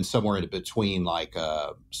even somewhere in between, like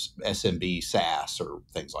SMB SaaS or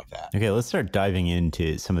things like that. Okay, let's start diving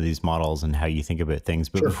into some of these models and how you think about things.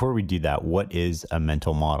 But Before we do that, what is a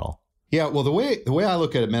mental model? Yeah, well, the way I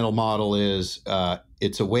look at a mental model is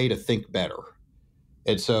it's a way to think better.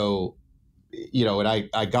 And so, and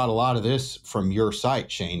I got a lot of this from your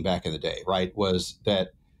site, Shane, back in the day, right? Was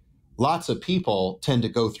that lots of people tend to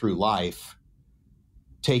go through life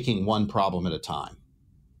taking one problem at a time,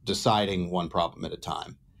 deciding one problem at a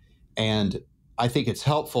time. And I think it's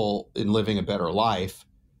helpful in living a better life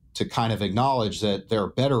to kind of acknowledge that there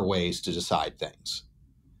are better ways to decide things.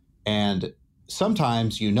 And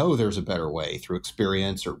sometimes there's a better way through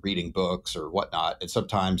experience or reading books or whatnot, and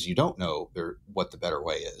sometimes you don't know what the better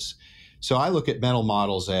way is. So I look at mental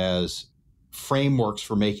models as frameworks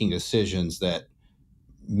for making decisions that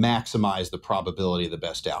maximize the probability of the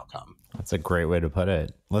best outcome. That's a great way to put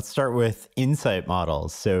it. Let's start with insight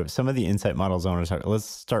models. So some of the insight models I want to talk about, let's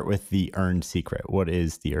start with the earned secret. What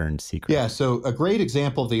is the earned secret? Yeah, so a great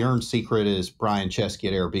example of the earned secret is Brian Chesky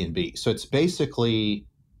at Airbnb. So it's basically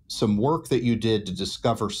some work that you did to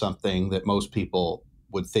discover something that most people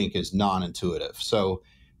would think is non-intuitive. So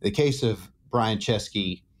in the case of Brian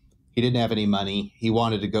Chesky, he didn't have any money. He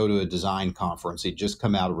wanted to go to a design conference. He'd just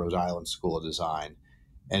come out of Rhode Island School of Design,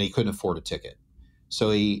 and he couldn't afford a ticket. So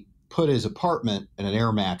he put his apartment and an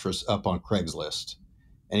air mattress up on Craigslist,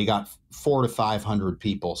 and he got 400 to 500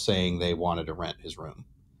 people saying they wanted to rent his room.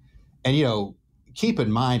 And, keep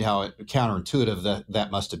in mind how counterintuitive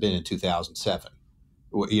that must have been in 2007.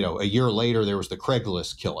 A year later, there was the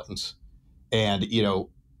Craigslist killings. And,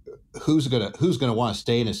 who's gonna want to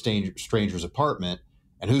stay in a stranger's apartment,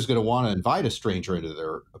 and who's going to want to invite a stranger into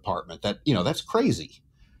their apartment? That's crazy.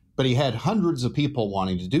 But he had hundreds of people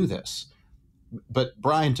wanting to do this. But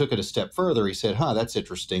Brian took it a step further. He said, that's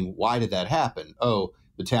interesting. Why did that happen? Oh,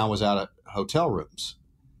 the town was out of hotel rooms.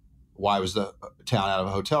 Why was the town out of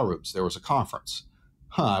hotel rooms? There was a conference.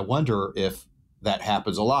 I wonder if that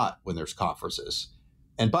happens a lot when there's conferences.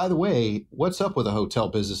 And by the way, what's up with the hotel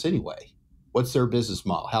business anyway? What's their business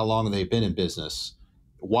model? How long have they been in business?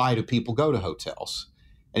 Why do people go to hotels?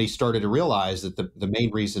 And he started to realize that the main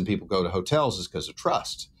reason people go to hotels is because of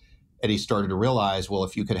trust. And he started to realize, well,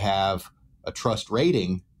 if you could have a trust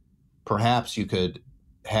rating, perhaps you could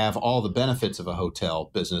have all the benefits of a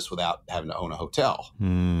hotel business without having to own a hotel.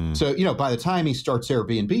 So, by the time he starts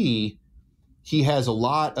Airbnb, he has a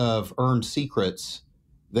lot of earned secrets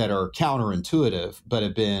that are counterintuitive, but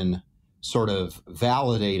have been sort of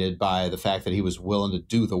validated by the fact that he was willing to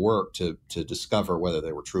do the work to discover whether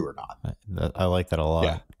they were true or not. I like that a lot.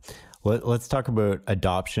 Yeah. Let's talk about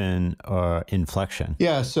adoption or inflection.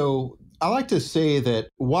 Yeah. So I like to say that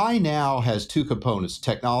why now has two components: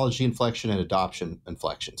 technology inflection and adoption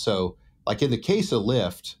inflection. So like in the case of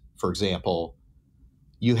Lyft, for example,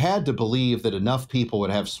 you had to believe that enough people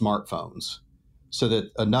would have smartphones so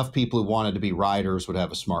that enough people who wanted to be riders would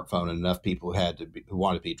have a smartphone, and enough people who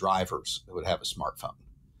wanted to be drivers would have a smartphone.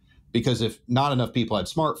 Because if not enough people had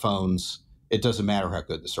smartphones, it doesn't matter how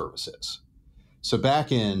good the service is. So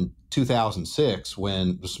back in 2006,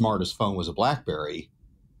 when the smartest phone was a BlackBerry,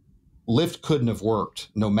 Lyft couldn't have worked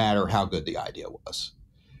no matter how good the idea was.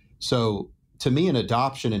 So to me, an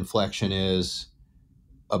adoption inflection is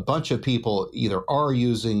a bunch of people either are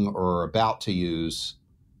using or are about to use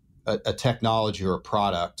a technology or a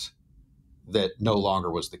product that no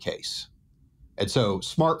longer was the case. And so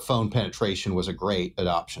smartphone penetration was a great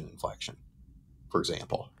adoption inflection, for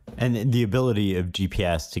example. And the ability of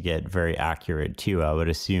GPS to get very accurate too, I would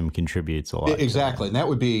assume, contributes a lot. Exactly. And that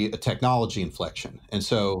would be a technology inflection. And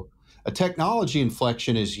so a technology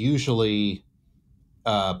inflection is usually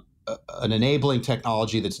an enabling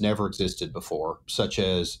technology that's never existed before, such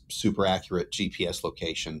as super accurate GPS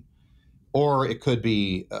location, or it could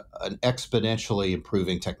be an exponentially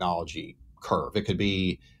improving technology curve. It could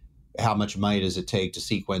be how much money does it take to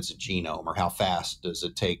sequence a genome, or how fast does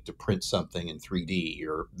it take to print something in 3D,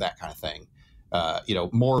 or that kind of thing.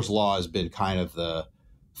 Moore's law has been kind of the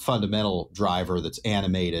fundamental driver that's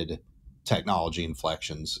animated technology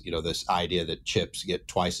inflections, this idea that chips get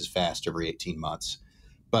twice as fast every 18 months.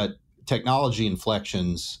 But technology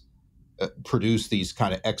inflections produce these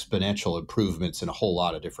kind of exponential improvements in a whole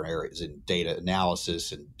lot of different areas, in data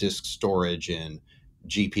analysis and disk storage and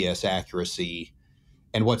GPS accuracy.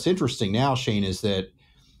 And what's interesting now, Shane, is that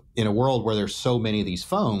in a world where there's so many of these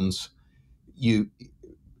phones,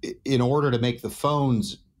 in order to make the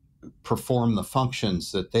phones perform the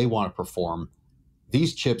functions that they want to perform,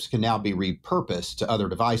 these chips can now be repurposed to other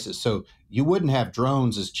devices. So you wouldn't have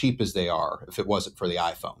drones as cheap as they are if it wasn't for the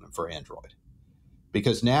iPhone and for Android.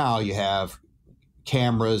 Because now you have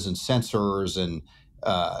cameras and sensors and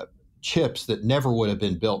chips that never would have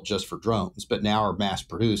been built just for drones, but now are mass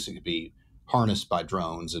produced and could be harnessed by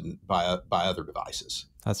drones and by other devices.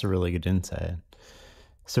 That's a really good insight.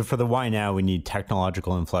 So for the why now, we need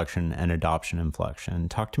technological inflection and adoption inflection.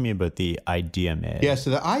 Talk to me about the idea maze. Yeah, so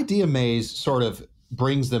the idea maze sort of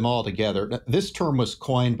brings them all together. This term was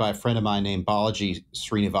coined by a friend of mine named Balaji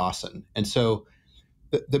Srinivasan. And so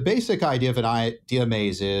the basic idea of an idea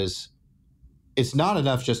maze is it's not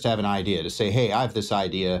enough just to have an idea, to say, hey, I have this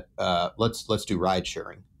idea, let's do ride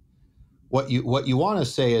sharing. What you want to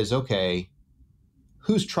say is, okay,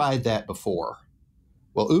 who's tried that before?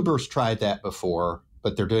 Well, Uber's tried that before,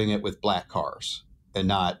 but they're doing it with black cars and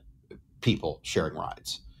not people sharing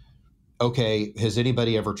rides. Okay, has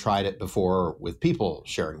anybody ever tried it before with people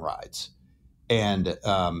sharing rides? And,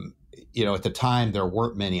 at the time, there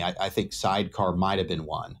weren't many. I think Sidecar might have been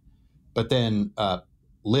one. But then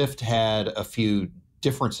Lyft had a few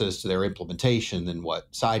differences to their implementation than what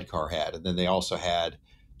Sidecar had. And then they also had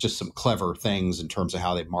just some clever things in terms of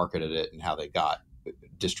how they marketed it and how they got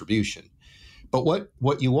distribution. But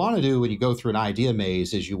what you want to do when you go through an idea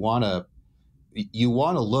maze is you want to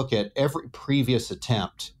look at every previous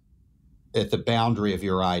attempt at the boundary of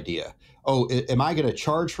your idea. Oh, am I going to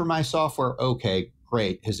charge for my software? Okay,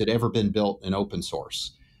 great. Has it ever been built in open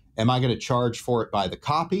source? Am I going to charge for it by the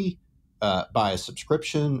copy, by a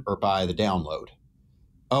subscription, or by the download?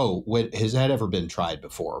 Oh, has that ever been tried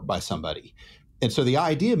before by somebody? And so the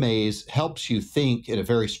idea maze helps you think in a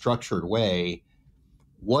very structured way,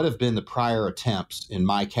 what have been the prior attempts in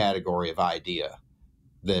my category of idea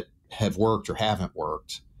that have worked or haven't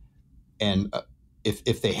worked? And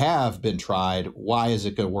if they have been tried, why is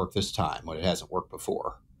it going to work this time when it hasn't worked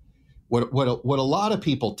before? What a lot of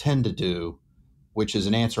people tend to do, which is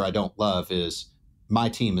an answer I don't love, is my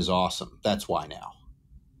team is awesome. That's why now.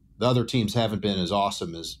 The other teams haven't been as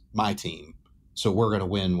awesome as my team, so we're going to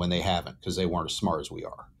win when they haven't because they weren't as smart as we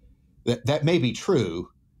are. That may be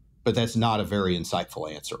true, but that's not a very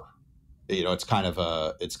insightful answer. It's kind of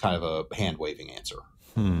a hand waving answer.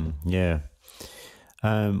 Yeah.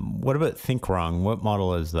 What about think wrong? What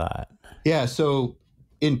model is that? Yeah. So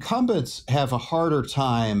incumbents have a harder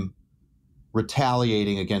time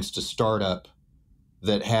retaliating against a startup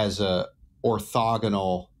that has a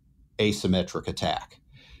orthogonal asymmetric attack.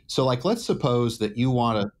 So let's suppose that you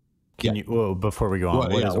want to, before we go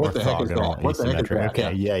on, what the heck is that? What the heck is that?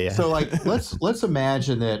 Okay. Yeah. So let's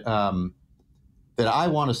imagine that, that I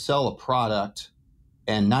want to sell a product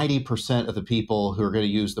and 90% of the people who are going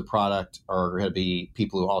to use the product are going to be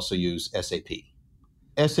people who also use SAP.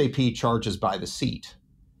 SAP charges by the seat.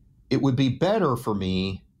 It would be better for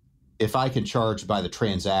me if I can charge by the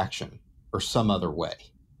transaction or some other way.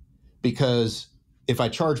 Because if I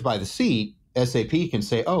charge by the seat, SAP can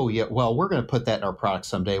say, oh, yeah, well, we're going to put that in our product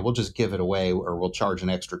someday. We'll just give it away, or we'll charge an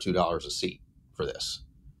extra $2 a seat for this.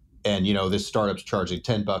 And, this startup's charging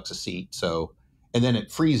 $10 a seat. So, and then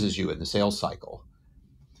it freezes you in the sales cycle.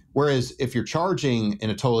 Whereas if you're charging in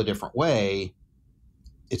a totally different way,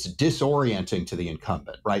 it's disorienting to the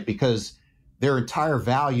incumbent, right? Because their entire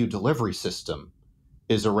value delivery system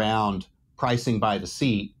is around pricing by the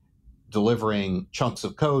seat, delivering chunks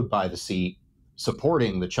of code by the seat,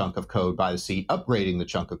 supporting the chunk of code by the seat, upgrading the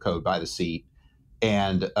chunk of code by the seat,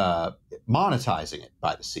 and monetizing it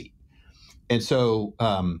by the seat. And so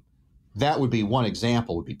that would be one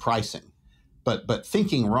example, would be pricing. But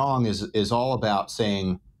thinking wrong is all about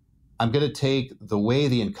saying, I'm going to take the way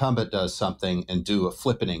the incumbent does something and do a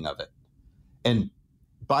flippening of it. And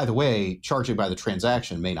by the way, charging by the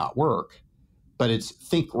transaction may not work, but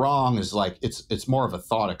think wrong is it's more of a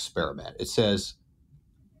thought experiment. It says,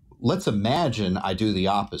 let's imagine I do the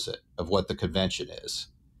opposite of what the convention is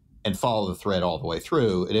and follow the thread all the way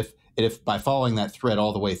through. And if by following that thread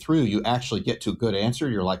all the way through, you actually get to a good answer,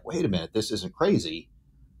 you're like, wait a minute, this isn't crazy.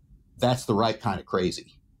 That's the right kind of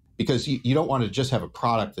crazy. Because you don't want to just have a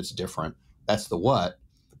product that's different. That's the what.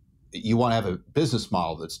 You want to have a business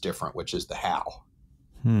model that's different, which is the how.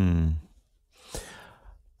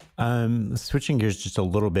 Switching gears just a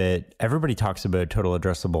little bit, everybody talks about total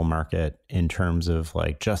addressable market in terms of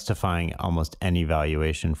justifying almost any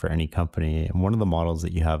valuation for any company. And one of the models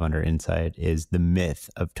that you have under Insight is the myth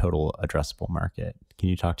of total addressable market. Can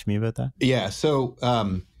you talk to me about that? Yeah. So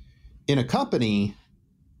in a company,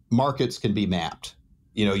 markets can be mapped.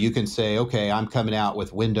 You can say, okay, I'm coming out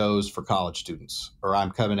with Windows for college students, or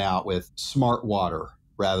I'm coming out with smart water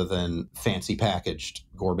rather than fancy packaged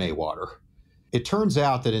gourmet water. It turns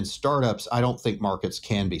out that in startups, I don't think markets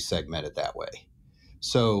can be segmented that way.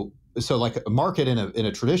 So like a market in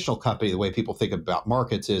a traditional company, the way people think about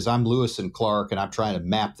markets is I'm Lewis and Clark, and I'm trying to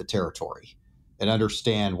map the territory and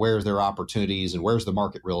understand where's their opportunities and where's the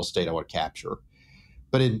market real estate I want to capture.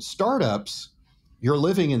 But in startups, you're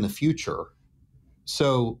living in the future.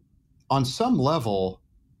 So on some level,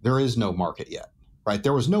 there is no market yet, right?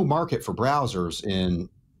 There was no market for browsers in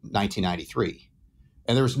 1993.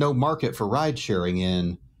 And there was no market for ride sharing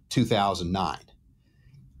in 2009.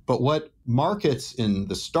 But what markets in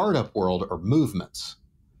the startup world are movements.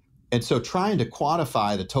 And so trying to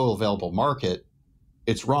quantify the total available market,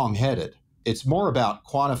 it's wrong-headed. It's more about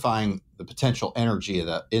quantifying the potential energy of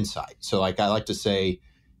the insight. So I like to say,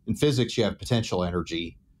 in physics, you have potential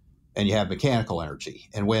energy and you have mechanical energy.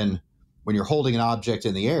 And when you're holding an object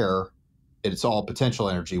in the air, it's all potential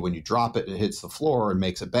energy. When you drop it and it hits the floor and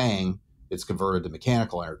makes a bang, it's converted to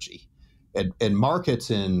mechanical energy. And markets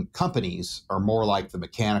in companies are more like the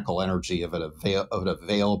mechanical energy of an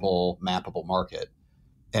available, mappable market.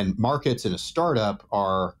 And markets in a startup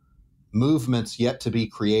are movements yet to be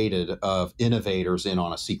created of innovators in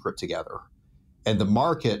on a secret together. And the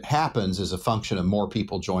market happens as a function of more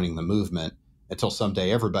people joining the movement until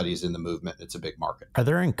someday everybody's in the movement. It's a big market. Are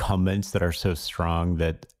there incumbents that are so strong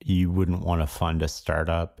that you wouldn't want to fund a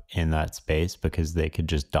startup in that space because they could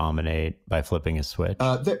just dominate by flipping a switch?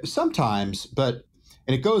 Sometimes, and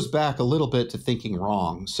it goes back a little bit to thinking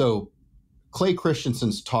wrong. So Clay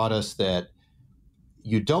Christensen's taught us that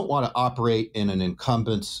you don't want to operate in an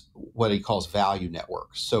incumbent's, what he calls value network.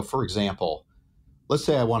 So for example, let's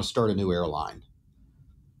say I want to start a new airline.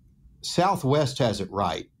 Southwest has it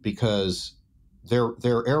right because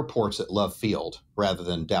they're airports at Love Field rather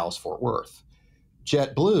than Dallas Fort Worth.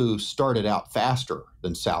 JetBlue started out faster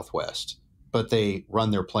than Southwest, but they run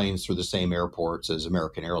their planes through the same airports as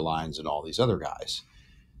American Airlines and all these other guys.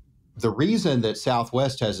 The reason that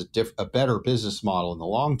Southwest has a better business model in the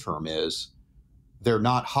long term is they're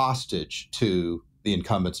not hostage to the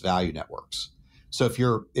incumbents' value networks. So if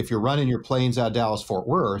you're running your planes out of Dallas Fort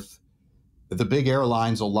Worth, the big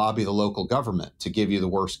airlines will lobby the local government to give you the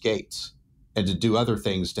worst gates and to do other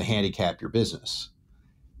things to handicap your business.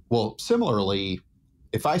 Well, similarly,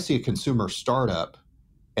 if I see a consumer startup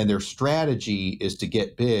and their strategy is to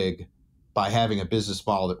get big by having a business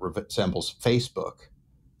model that resembles Facebook,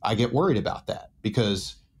 I get worried about that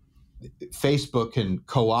because Facebook can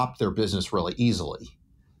co-opt their business really easily.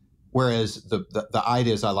 Whereas the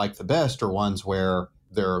ideas I like the best are ones where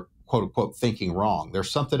they're quote unquote thinking wrong. There's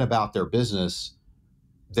something about their business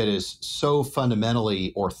that is so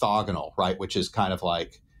fundamentally orthogonal, right? Which is kind of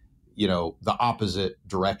like, the opposite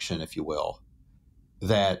direction, if you will,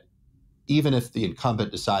 that even if the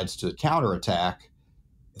incumbent decides to counterattack,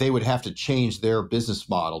 they would have to change their business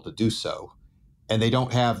model to do so. And they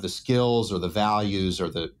don't have the skills or the values or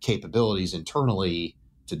the capabilities internally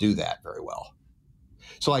to do that very well.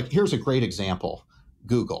 So here's a great example,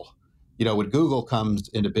 Google. When Google comes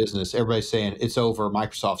into business, everybody's saying it's over,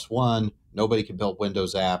 Microsoft's won, nobody can build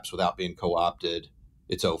Windows apps without being co-opted,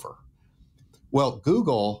 it's over. Well,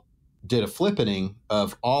 Google did a flippening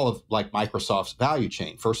of all of Microsoft's value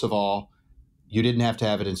chain. First of all, you didn't have to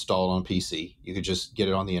have it installed on PC. You could just get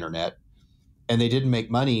it on the internet. And they didn't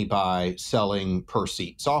make money by selling per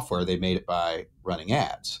seat software. They made it by running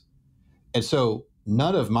ads. And so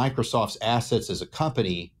none of Microsoft's assets as a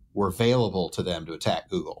company were available to them to attack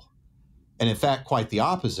Google. And in fact, quite the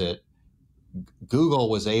opposite. Google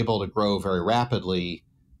was able to grow very rapidly,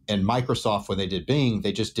 and Microsoft, when they did Bing,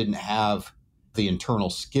 they just didn't have the internal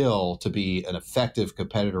skill to be an effective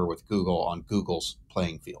competitor with Google on Google's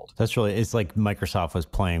playing field. It's like Microsoft was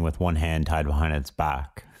playing with one hand tied behind its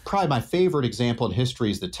back. Probably my favorite example in history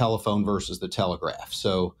is the telephone versus the telegraph.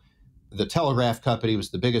 So the telegraph company was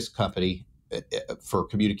the biggest company for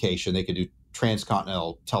communication. They could do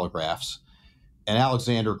transcontinental telegraphs. And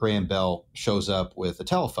Alexander Graham Bell shows up with a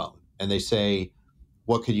telephone. And they say,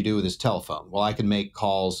 what could you do with this telephone? Well, I can make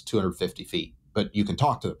calls 250 feet, but you can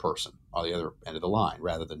talk to the person on the other end of the line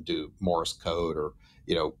rather than do Morse code or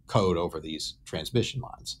code over these transmission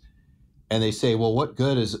lines. And they say, well, what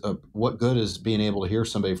good is being able to hear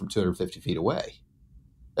somebody from 250 feet away?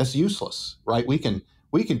 That's useless, right? We can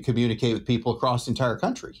communicate with people across the entire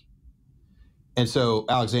country. And so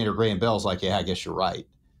Alexander Graham Bell's like, yeah, I guess you're right.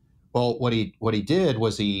 Well, what he did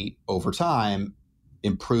was he, over time,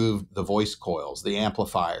 improved the voice coils, the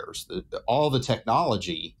amplifiers, all the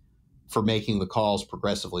technology for making the calls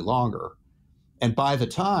progressively longer. And by the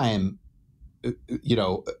time,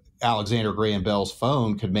 Alexander Graham Bell's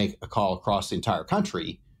phone could make a call across the entire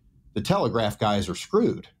country, the telegraph guys are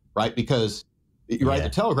screwed, right? Because, right, the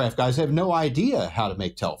telegraph guys have no idea how to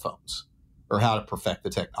make telephones or how to perfect the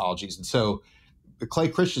technologies. And so Clay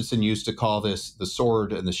Christensen used to call this the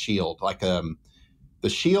sword and the shield. The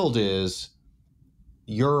shield is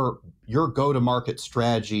your go-to-market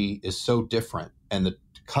strategy is so different, and the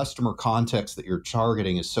customer context that you're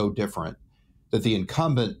targeting is so different that the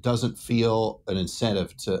incumbent doesn't feel an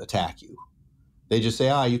incentive to attack you. They just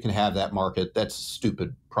say, you can have that market. That's a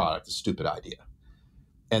stupid product, a stupid idea.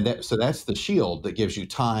 And so that's the shield that gives you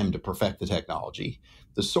time to perfect the technology.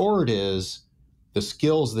 The sword is the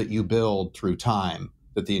skills that you build through time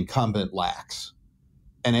that the incumbent lacks.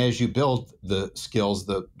 And as you build the skills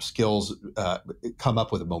come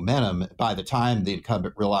up with a momentum. By the time the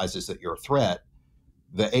incumbent realizes that you're a threat,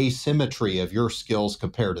 the asymmetry of your skills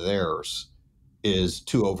compared to theirs is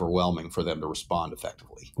too overwhelming for them to respond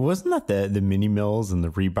effectively. Wasn't that the mini mills and the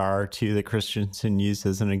rebar too that Christensen used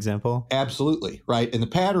as an example? Absolutely, right. And the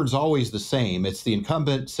pattern's always the same. It's the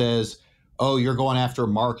incumbent says, oh, you're going after a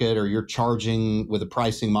market, or you're charging with a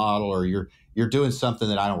pricing model, or you're doing something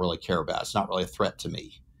that I don't really care about. It's not really a threat to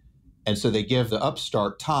me. And so they give the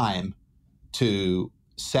upstart time to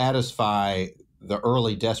satisfy the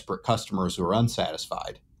early desperate customers who are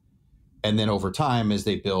unsatisfied. And then over time, as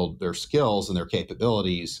they build their skills and their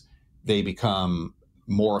capabilities, they become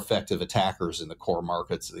more effective attackers in the core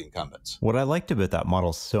markets of the incumbents. What I liked about that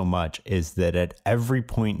model so much is that at every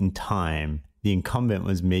point in time, the incumbent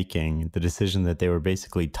was making the decision that they were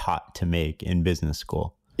basically taught to make in business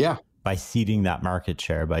school. Yeah. by ceding that market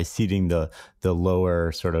share, by ceding the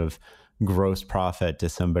lower sort of gross profit to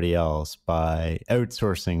somebody else, by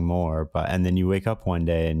outsourcing more, and then you wake up one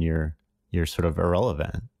day and you're sort of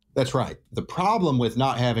irrelevant. That's right. The problem with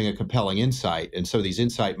not having a compelling insight, and so these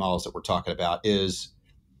insight models that we're talking about, is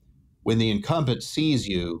when the incumbent sees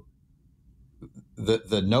you,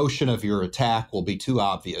 the notion of your attack will be too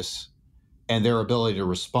obvious, and their ability to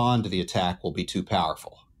respond to the attack will be too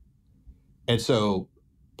powerful. And so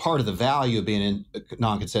part of the value of being in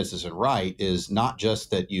non-consensus and right is not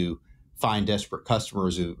just that you find desperate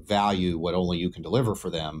customers who value what only you can deliver for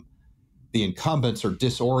them. The incumbents are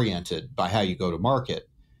disoriented by how you go to market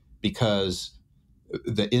because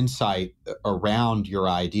the insight around your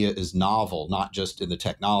idea is novel, not just in the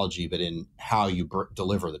technology, but in how you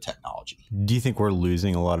deliver the technology. Do you think we're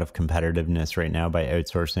losing a lot of competitiveness right now by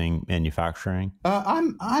outsourcing manufacturing?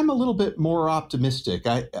 I'm a little bit more optimistic.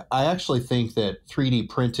 I actually think that 3D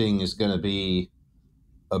printing is going to be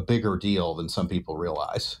a bigger deal than some people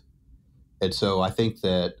realize. And so I think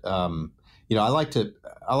that,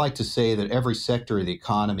 I like to say that every sector of the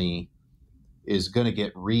economy is going to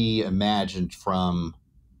get reimagined from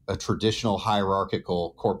a traditional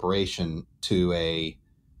hierarchical corporation to a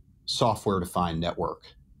software-defined network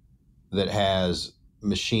that has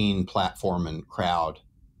machine, platform, and crowd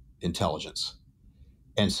intelligence.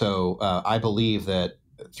 And so I believe that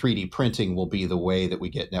 3D printing will be the way that we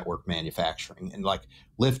get network manufacturing. And like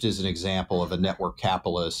Lyft is an example of a network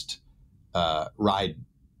capitalist ride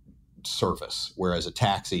service, whereas a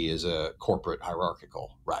taxi is a corporate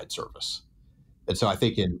hierarchical ride service. And so I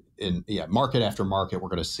think in market after market, we're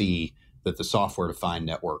going to see that the software-defined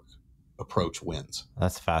network approach wins.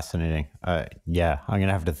 That's fascinating. Yeah, I'm going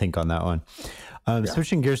to have to think on that one.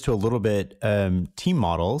 Switching gears to a little bit, team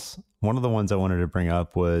models. One of the ones I wanted to bring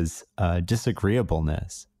up was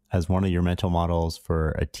disagreeableness as one of your mental models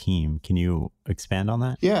for a team. Can you expand on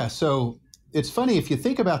that? Yeah, so it's funny, if you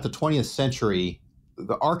think about the 20th century,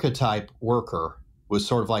 the archetype worker was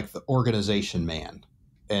sort of like the organization man.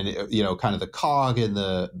 And, kind of the cog in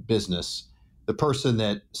the business, the person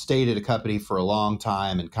that stayed at a company for a long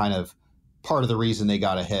time, and kind of part of the reason they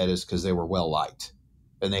got ahead is because they were well liked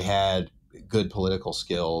and they had good political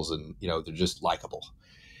skills and, they're just likable.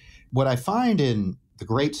 What I find in the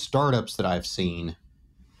great startups that I've seen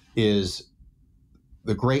is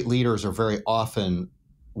the great leaders are very often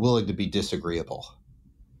willing to be disagreeable.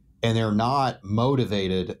 And they're not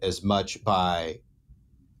motivated as much by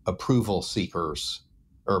approval seekers,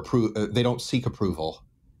 or they don't seek approval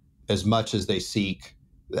as much as they seek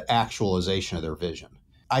the actualization of their vision.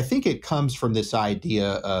 I think it comes from this idea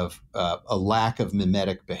of a lack of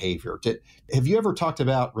mimetic behavior. Have you ever talked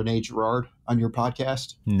about Rene Girard on your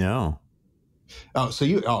podcast? No.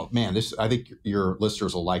 Oh man, I think your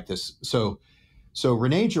listeners will like this. So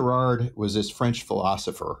Rene Girard was this French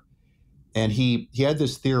philosopher, and he had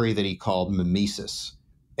this theory that he called mimesis.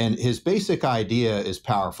 And his basic idea is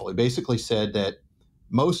powerful. He basically said that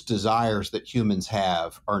most desires that humans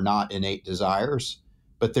have are not innate desires,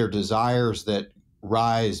 but they're desires that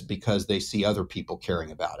rise because they see other people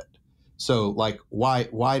caring about it. So like, why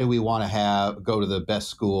do we want to go to the best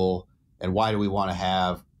school, and why do we want to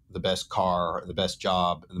have the best car, the best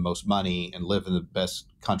job, and the most money, and live in the best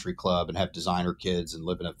country club, and have designer kids, and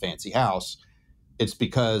live in a fancy house? It's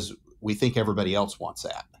because we think everybody else wants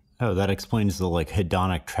that. Oh, that explains the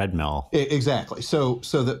hedonic treadmill. Exactly. So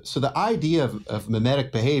the idea of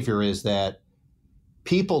mimetic behavior is that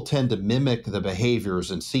people tend to mimic the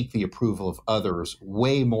behaviors and seek the approval of others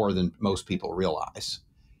way more than most people realize,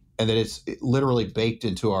 and that it's literally baked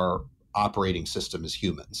into our operating system as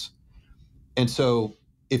humans. And so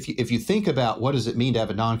if you think about what does it mean to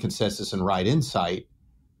have a non-consensus and right insight,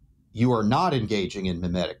 you are not engaging in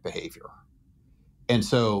mimetic behavior. And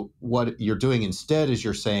so what you're doing instead is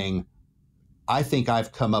you're saying, I think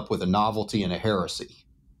I've come up with a novelty and a heresy,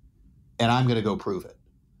 and I'm going to go prove it.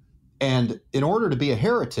 And in order to be a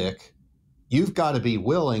heretic, you've got to be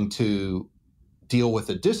willing to deal with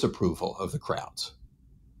the disapproval of the crowds.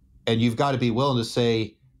 And you've got to be willing to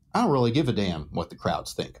say, I don't really give a damn what the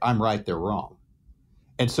crowds think. I'm right, they're wrong.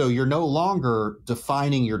 And so you're no longer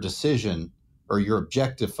defining your decision or your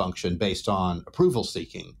objective function based on approval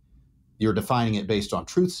seeking. You're defining it based on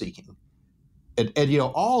truth seeking. And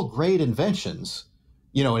all great inventions,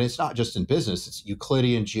 and it's not just in business, it's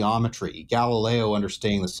Euclidean geometry, Galileo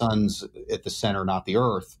understanding the sun's at the center, not the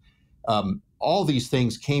earth. All these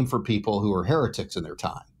things came from people who were heretics in their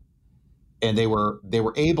time. And they were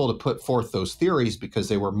able to put forth those theories because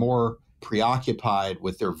they were more preoccupied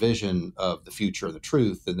with their vision of the future of the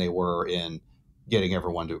truth than they were in getting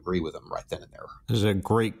everyone to agree with them right then and there. There's a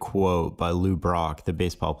great quote by Lou Brock, the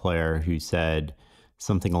baseball player, who said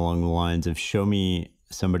something along the lines of, show me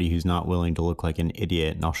somebody who's not willing to look like an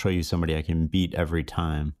idiot, and I'll show you somebody I can beat every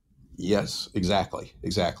time. Yes, exactly.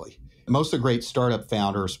 Most of the great startup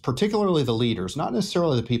founders, particularly the leaders, not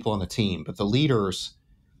necessarily the people on the team, but the leaders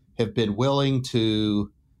have been willing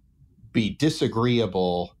to be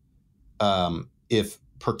disagreeable,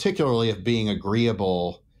 particularly if being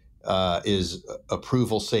agreeable is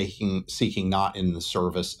approval seeking, not in the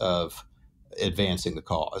service of advancing the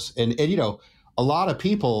cause. And a lot of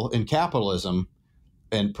people in capitalism,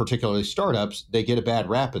 and particularly startups, they get a bad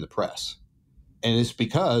rap in the press. And it's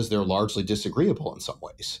because they're largely disagreeable in some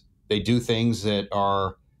ways. They do things that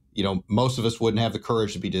are, most of us wouldn't have the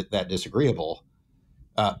courage to be that disagreeable.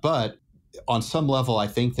 But on some level, I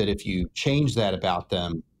think that if you change that about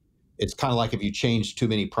them, it's kind of like if you change too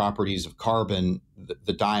many properties of carbon,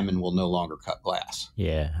 the diamond will no longer cut glass.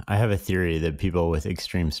 Yeah, I have a theory that people with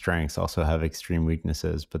extreme strengths also have extreme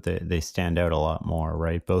weaknesses, but they stand out a lot more,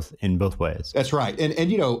 right? In both ways. That's right. And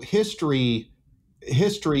history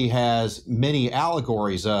has many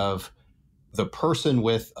allegories of the person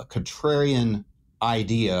with a contrarian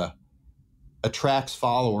idea attracts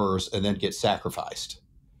followers and then gets sacrificed.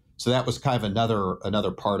 So that was kind of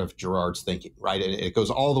another part of Girard's thinking, right? It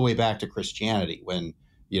goes all the way back to Christianity when,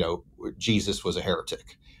 Jesus was a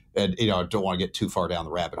heretic. And, I don't want to get too far down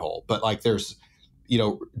the rabbit hole, but like there's,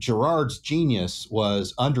 Girard's genius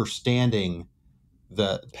was understanding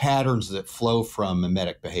the patterns that flow from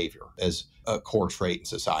mimetic behavior as a core trait in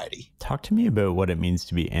society. Talk to me about what it means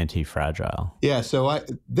to be anti-fragile. Yeah, so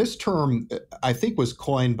this term, I think, was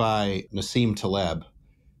coined by Nassim Taleb.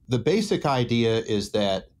 The basic idea is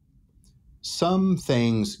that some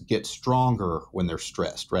things get stronger when they're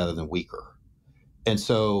stressed rather than weaker. And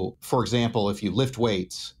so, for example, if you lift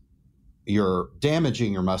weights, you're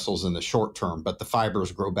damaging your muscles in the short term, but the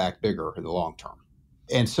fibers grow back bigger in the long term.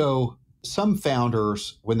 And so some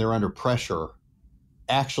founders, when they're under pressure,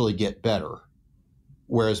 actually get better,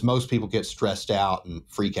 whereas most people get stressed out and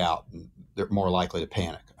freak out, and they're more likely to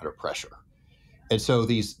panic under pressure. And so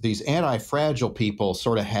these anti-fragile people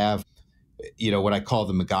sort of have, what I call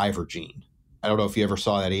the MacGyver gene. I don't know if you ever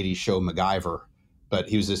saw that 80s show MacGyver, but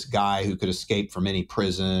he was this guy who could escape from any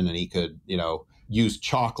prison, and he could, use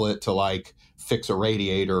chocolate to like fix a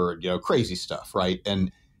radiator, crazy stuff, right?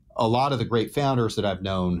 And a lot of the great founders that I've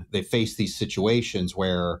known, they face these situations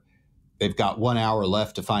where they've got 1 hour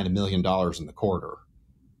left to find $1 million in the quarter.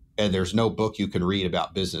 And there's no book you can read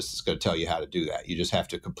about business that's going to tell you how to do that. You just have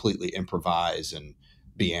to completely improvise and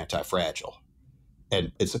be anti-fragile.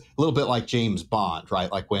 And it's a little bit like James Bond,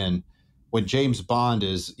 right? Like when James Bond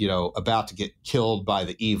is, about to get killed by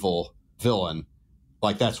the evil villain,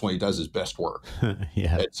 like that's when he does his best work.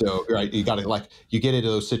 Yeah. And so, right, you got to you get into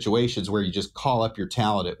those situations where you just call up your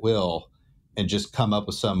talent at will and just come up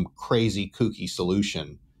with some crazy, kooky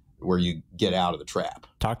solution where you get out of the trap.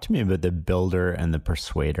 Talk to me about the builder and the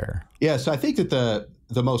persuader. Yeah, so I think that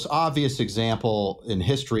the most obvious example in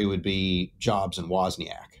history would be Jobs and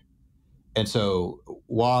Wozniak. And so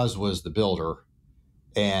Woz was the builder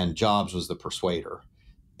and Jobs was the persuader.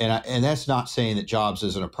 And that's not saying that Jobs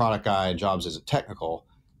isn't a product guy and Jobs isn't technical,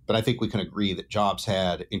 but I think we can agree that Jobs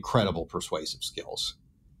had incredible persuasive skills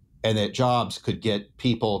and that Jobs could get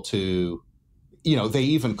people to, they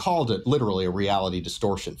even called it literally a reality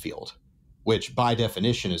distortion field, which by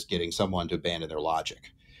definition is getting someone to abandon their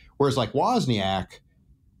logic. Whereas like Wozniak,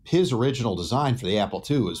 his original design for the Apple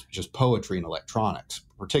II was just poetry and electronics,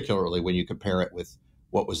 particularly when you compare it with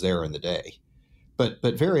what was there in the day.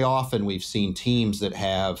 But very often we've seen teams that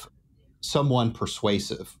have someone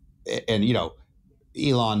persuasive. And,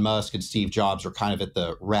 Elon Musk and Steve Jobs are kind of at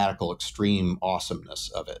the radical extreme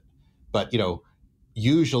awesomeness of it. But,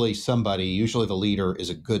 usually the leader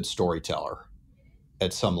is a good storyteller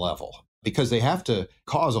at some level because they have to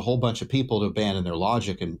cause a whole bunch of people to abandon their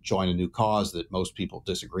logic and join a new cause that most people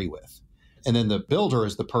disagree with. And then the builder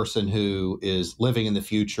is the person who is living in the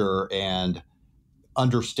future and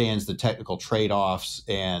understands the technical trade-offs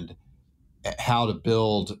and how to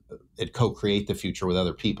build and co-create the future with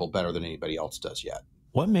other people better than anybody else does yet.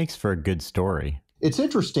 What makes for a good story? It's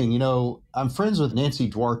interesting. I'm friends with Nancy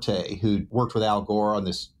Duarte, who worked with Al Gore on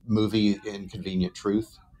this movie, Inconvenient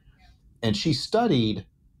Truth. And she studied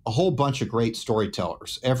a whole bunch of great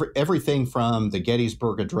storytellers, everything from the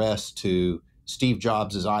Gettysburg Address to Steve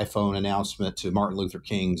Jobs' iPhone announcement to Martin Luther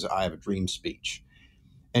King's I Have a Dream speech.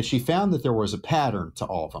 And she found that there was a pattern to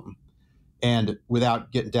all of them. And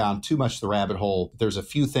without getting down too much the rabbit hole, there's a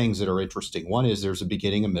few things that are interesting. One is there's a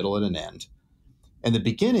beginning, a middle, and an end. And the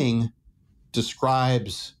beginning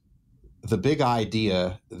describes the big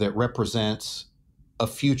idea that represents a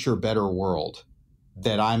future better world,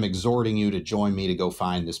 that I'm exhorting you to join me to go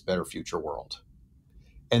find this better future world.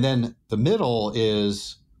 And then the middle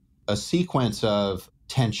is a sequence of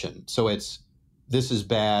tension. So it's, this is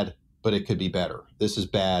bad, but it could be better. This is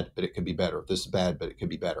bad, but it could be better. This is bad, but it could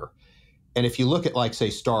be better. And if you look at, like, say,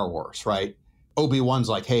 Star Wars, right? Obi-Wan's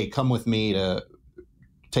like, hey, come with me to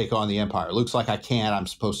take on the Empire. Luke's like, I can't. I'm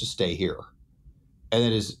supposed to stay here. And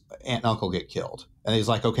then his aunt and uncle get killed. And he's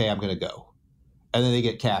like, okay, I'm going to go. And then they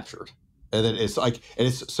get captured. And then it's like, and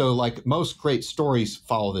it's so, like, most great stories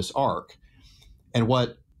follow this arc. And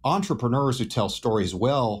what entrepreneurs who tell stories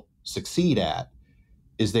well succeed at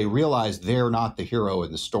is they realize they're not the hero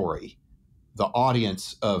in the story. The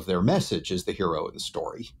audience of their message is the hero in the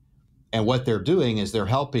story. And what they're doing is they're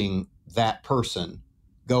helping that person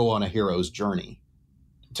go on a hero's journey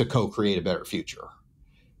to co-create a better future.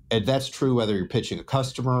 And that's true whether you're pitching a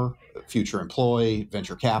customer, a future employee,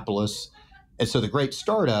 venture capitalists. And so the great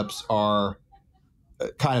startups are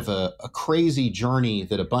kind of a crazy journey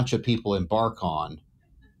that a bunch of people embark on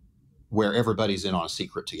where everybody's in on a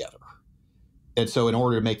secret together. And so in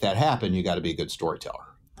order to make that happen, you got to be a good storyteller.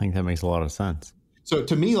 I think that makes a lot of sense. So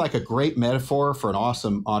to me, like, a great metaphor for an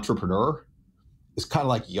awesome entrepreneur is kind of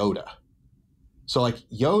like Yoda. So, like,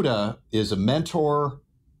 Yoda is a mentor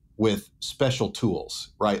with special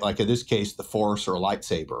tools, right? Like in this case, the Force or a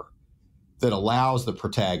lightsaber that allows the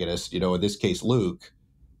protagonist, in this case, Luke,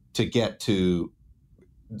 to get to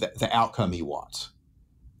the outcome he wants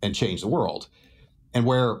and change the world. And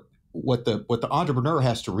what the entrepreneur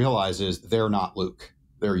has to realize is they're not Luke,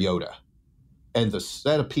 they're Yoda. And the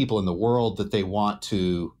set of people in the world that they want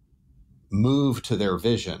to move to their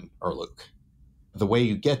vision are Luke. The way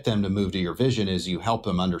you get them to move to your vision is you help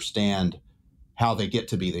them understand how they get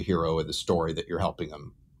to be the hero of the story that you're helping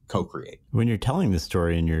them co-create. When you're telling the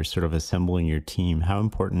story and you're sort of assembling your team, how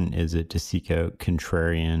important is it to seek out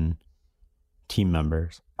contrarian team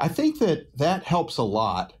members? I think that helps a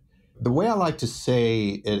lot. The way I like to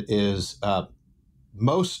say it is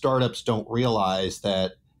most startups don't realize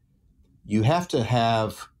that you have to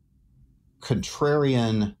have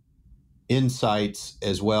contrarian insights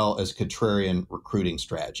as well as contrarian recruiting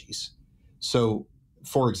strategies. So,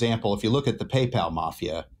 for example, if you look at the PayPal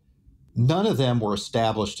mafia, none of them were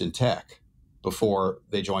established in tech before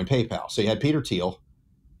they joined PayPal. So you had Peter Thiel,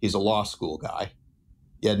 he's a law school guy.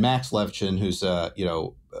 You had Max Levchin, who's a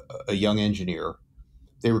young engineer.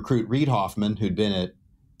 They recruit Reid Hoffman, who'd been at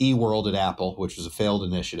eWorld at Apple, which was a failed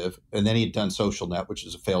initiative, and then he'd done SocialNet, which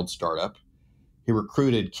is a failed startup. He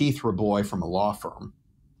recruited Keith Rabois from a law firm.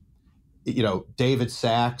 David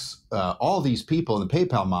Sachs, all these people in the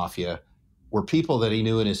PayPal mafia were people that he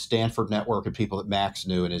knew in his Stanford network and people that Max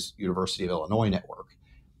knew in his University of Illinois network.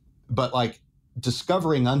 But, like,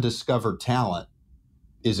 discovering undiscovered talent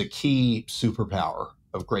is a key superpower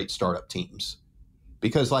of great startup teams.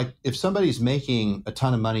 Because, like, if somebody's making a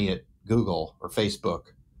ton of money at Google or Facebook,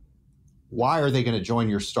 why are they going to join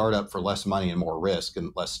your startup for less money and more risk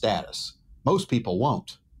and less status? Most people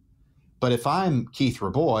won't. But if I'm Keith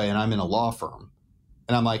Rabois and I'm in a law firm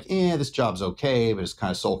and I'm like, this job's okay, but it's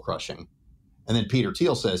kind of soul crushing. And then Peter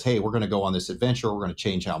Thiel says, hey, we're going to go on this adventure. We're going to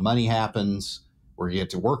change how money happens. We're going to get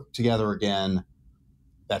to work together again.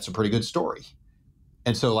 That's a pretty good story.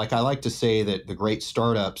 And so, like, I like to say that the great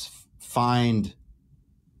startups find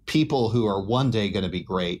people who are one day going to be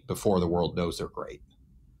great before the world knows they're great.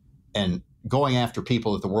 And going after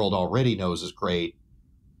people that the world already knows is great,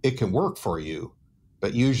 it can work for you,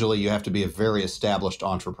 but usually you have to be a very established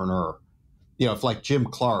entrepreneur. If, like, Jim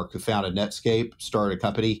Clark, who founded Netscape, started a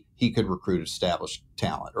company, he could recruit established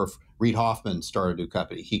talent. Or if Reid Hoffman started a new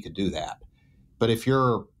company, he could do that. But if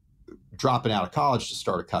you're dropping out of college to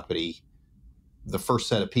start a company, the first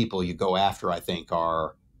set of people you go after, I think,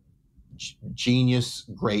 are genius,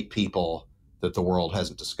 great people that the world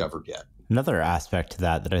hasn't discovered yet. Another aspect to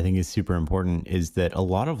that I think is super important is that a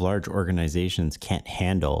lot of large organizations can't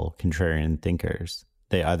handle contrarian thinkers.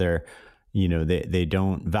 They either, they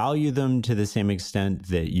don't value them to the same extent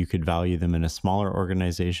that you could value them in a smaller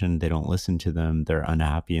organization. They don't listen to them. They're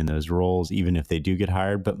unhappy in those roles, even if they do get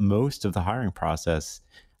hired. But most of the hiring process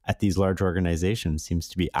at these large organizations seems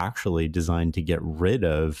to be actually designed to get rid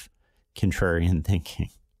of contrarian thinking.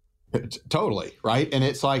 Totally, right? And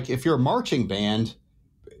it's like, if you're a marching band,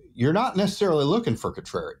 you're not necessarily looking for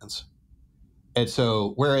contrarians. And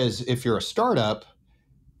so, whereas if you're a startup,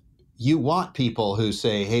 you want people who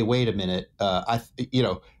say, hey, wait a minute.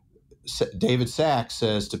 David Sachs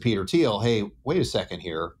says to Peter Thiel, hey, wait a second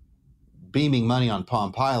here. Beaming money on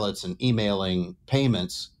Palm Pilots and emailing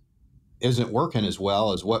payments isn't working as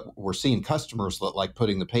well as what we're seeing customers like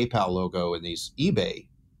putting the PayPal logo in these eBay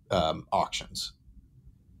auctions.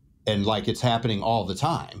 And like it's happening all the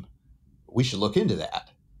time. We should look into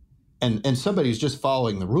that. And somebody who's just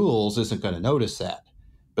following the rules isn't going to notice that.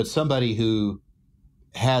 But somebody who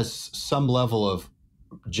has some level of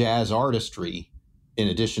jazz artistry, in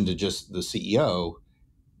addition to just the CEO,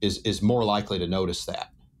 is more likely to notice that.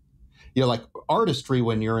 You know, like artistry,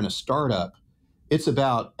 when you're in a startup, it's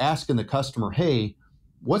about asking the customer, hey,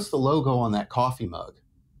 what's the logo on that coffee mug?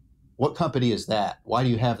 What company is that? Why do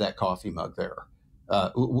you have that coffee mug there?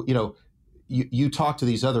 You know, you talk to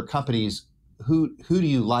these other companies. Who do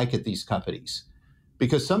you like at these companies?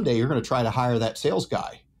 Because someday you're going to try to hire that sales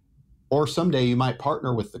guy. Or someday you might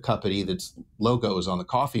partner with the company that's logos on the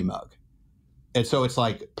coffee mug. And so it's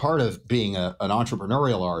like part of being an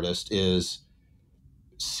entrepreneurial artist is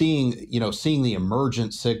seeing the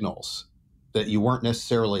emergent signals that you weren't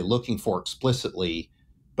necessarily looking for explicitly,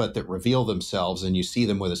 but that reveal themselves, and you see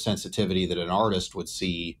them with a sensitivity that an artist would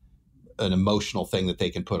see an emotional thing that they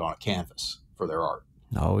can put on a canvas for their art.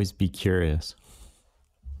 Always be curious.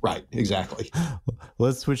 Right, exactly.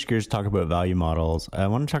 Let's switch gears, talk about value models. I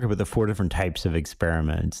want to talk about the 4 different types of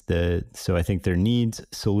experiments. So I think they're needs,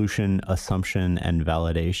 solution, assumption, and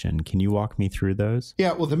validation. Can you walk me through those?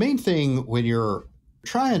 Yeah, well, the main thing when you're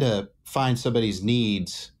trying to find somebody's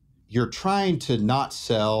needs, you're trying to not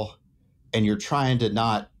sell and you're trying to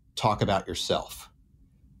not talk about yourself.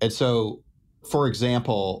 And so, for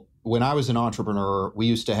example, when I was an entrepreneur, we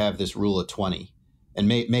used to have this rule of 20. And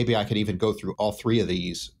maybe I could even go through all 3 of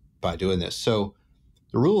these by doing this. So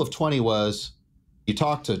the rule of 20 was you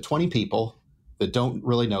talk to 20 people that don't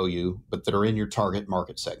really know you, but that are in your target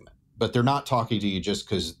market segment. But they're not talking to you just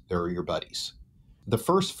because they're your buddies. The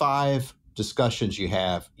first 5 discussions you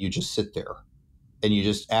have, you just sit there and you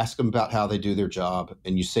just ask them about how they do their job,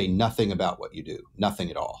 and you say nothing about what you do, nothing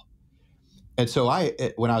at all. And so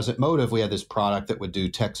when I was at Motive, we had this product that would do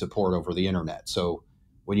tech support over the internet. So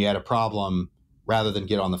when you had a problem, rather than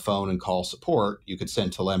get on the phone and call support, you could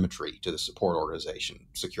send telemetry to the support organization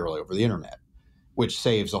securely over the internet, which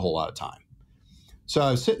saves a whole lot of time. So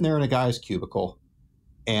I was sitting there in a guy's cubicle,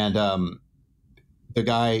 and the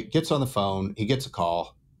guy gets on the phone. He gets a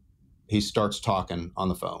call. He starts talking on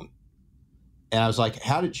the phone. And I was like,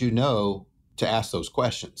 how did you know to ask those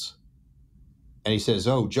questions? And he says,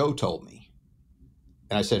 oh, Joe told me.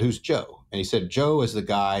 And I said, who's Joe? And he said, Joe is the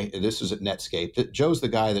guy, and this was at Netscape, that Joe's the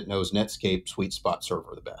guy that knows Netscape Sweet Spot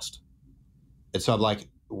Server the best. And so I'm like,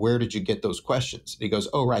 where did you get those questions? And he goes,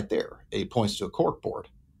 oh, right there. And he points to a corkboard,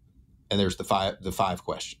 and there's the five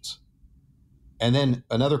questions. And then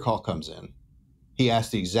another call comes in. He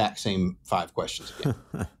asked the exact same 5 questions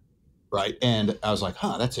again, right? And I was like,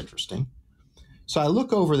 that's interesting. So I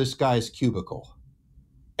look over this guy's cubicle,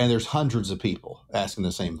 and there's hundreds of people asking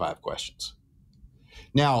the same 5 questions.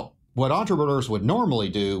 Now, what entrepreneurs would normally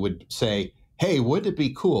do would say, hey, wouldn't it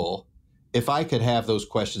be cool if I could have those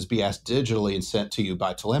questions be asked digitally and sent to you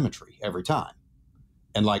by telemetry every time,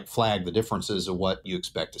 and like flag the differences of what you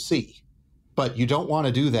expect to see? But you don't want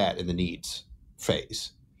to do that in the needs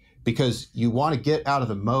phase, because you want to get out of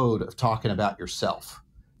the mode of talking about yourself.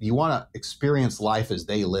 You want to experience life as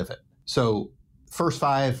they live it. So first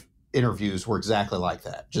 5 interviews were exactly like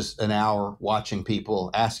that. Just an hour watching people,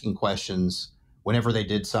 asking questions. Whenever they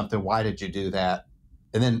did something, why did you do that?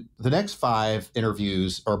 And then the next 5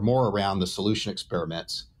 interviews are more around the solution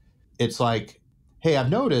experiments. It's like, hey, I've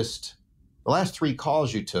noticed the last 3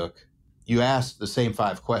 calls you took, you asked the same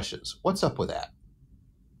 5 questions. What's up with that?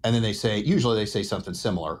 And then usually they say something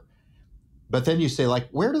similar. But then you say, like,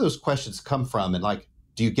 where do those questions come from? And like,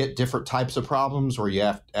 do you get different types of problems where you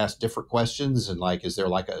have to ask different questions? And like, is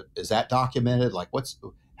that documented? Like,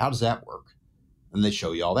 how does that work? And they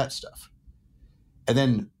show you all that stuff. And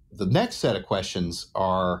then the next set of questions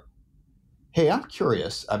are, hey, I'm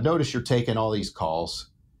curious. I've noticed you're taking all these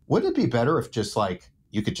calls. Wouldn't it be better if just like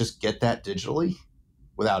you could just get that digitally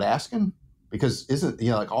without asking? Because isn't,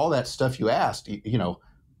 like all that stuff you asked,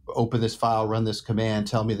 open this file, run this command,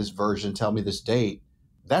 tell me this version, tell me this date.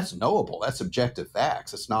 That's knowable. That's objective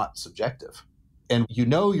facts. It's not subjective. And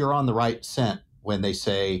you're on the right scent when they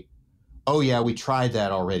say, oh yeah, we tried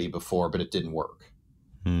that already before, but it didn't work.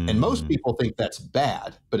 And most people think that's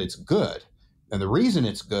bad, but it's good. And the reason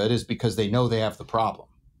it's good is because they know they have the problem.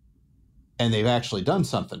 And they've actually done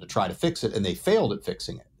something to try to fix it, and they failed at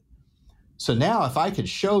fixing it. So now if I could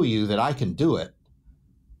show you that I can do it,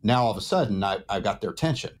 now all of a sudden I've got their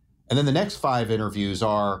attention. And then the next 5 interviews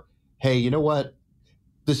are, hey, you know what?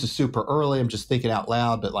 This is super early. I'm just thinking out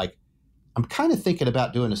loud, but like, I'm kind of thinking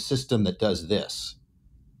about doing a system that does this.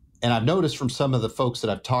 And I've noticed from some of the folks that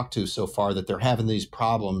I've talked to so far that they're having these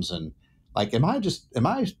problems, and like, am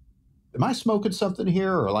I smoking something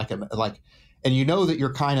here? Or and you know that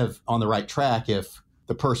you're kind of on the right track if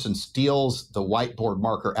the person steals the whiteboard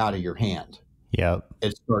marker out of your hand. Yep.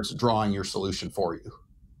 It starts drawing your solution for you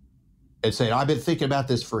and saying, I've been thinking about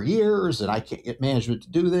this for years and I can't get management to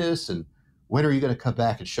do this. And when are you going to come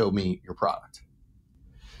back and show me your product?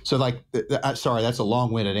 So sorry, that's a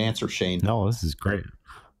long-winded answer, Shane. No, this is great.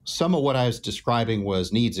 Some of what I was describing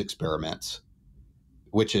was needs experiments,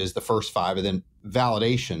 which is the first 5, and then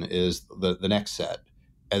validation is the next set.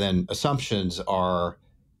 And then assumptions are,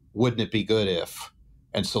 wouldn't it be good if?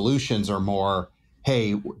 And solutions are more,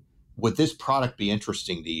 hey, would this product be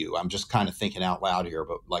interesting to you? I'm just kind of thinking out loud here,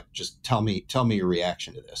 but like, just tell me your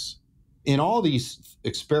reaction to this. In all these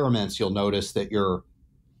experiments, you'll notice that you're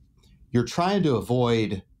trying to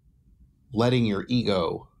avoid letting your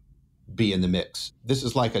ego be in the mix. This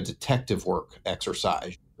is like a detective work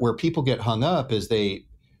exercise. Where people get hung up is they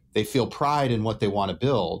feel pride in what they want to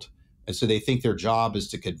build. And so they think their job is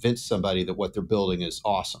to convince somebody that what they're building is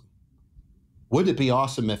awesome. Wouldn't it be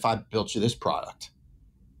awesome if I built you this product?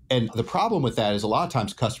 And the problem with that is a lot of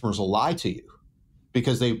times customers will lie to you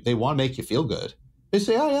because they want to make you feel good. They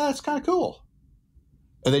say, oh yeah, that's kind of cool.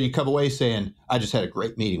 And then you come away saying, I just had a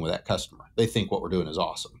great meeting with that customer. They think what we're doing is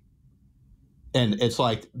awesome. And it's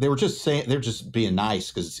like, they're just being nice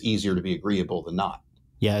because it's easier to be agreeable than not.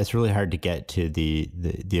 Yeah, it's really hard to get to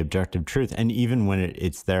the objective truth. And even when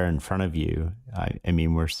it's there in front of you, I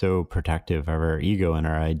mean, we're so protective of our ego and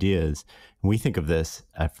our ideas. And we think of this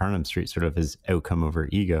at Farnham Street sort of as outcome over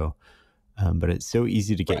ego. But it's so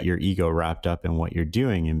easy to get your ego wrapped up in what you're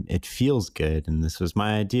doing, and it feels good. And this was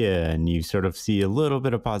my idea. And you sort of see a little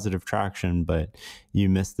bit of positive traction, but you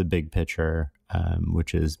miss the big picture,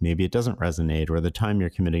 which is maybe it doesn't resonate, or the time you're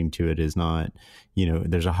committing to it is not,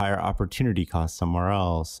 there's a higher opportunity cost somewhere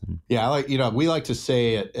else. And yeah, we like to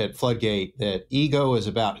say at Floodgate that ego is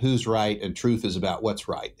about who's right and truth is about what's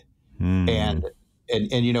right. And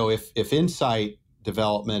if insight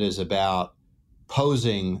development is about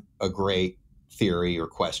posing a great theory or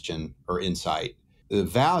question or insight, the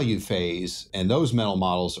value phase and those mental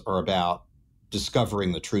models are about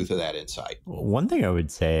discovering the truth of that insight. One thing I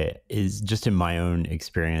would say is, just in my own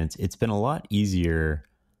experience, it's been a lot easier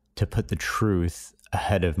to put the truth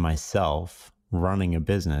ahead of myself running a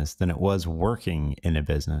business than it was working in a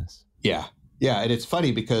business. Yeah. And it's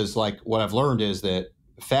funny because like what I've learned is that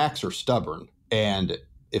facts are stubborn, and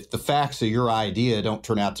if the facts of your idea don't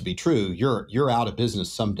turn out to be true, you're out of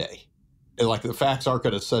business someday. Like the facts aren't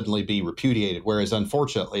going to suddenly be repudiated. Whereas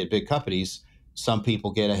unfortunately at big companies, some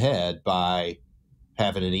people get ahead by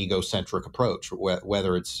having an egocentric approach,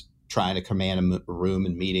 whether it's trying to command a room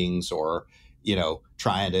in meetings or,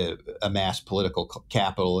 trying to amass political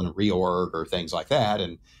capital in a reorg or things like that.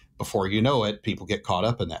 And before you know it, people get caught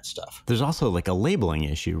up in that stuff. There's also like a labeling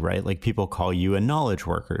issue, right? Like people call you a knowledge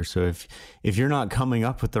worker. So if you're not coming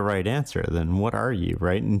up with the right answer, then what are you,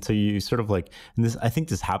 right? And so you sort of like, and I think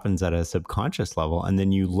this happens at a subconscious level, and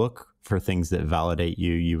then you look for things that validate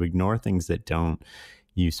you. You ignore things that don't.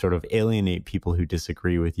 You sort of alienate people who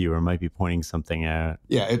disagree with you or might be pointing something out.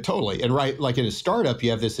 Yeah, totally. And right, like in a startup,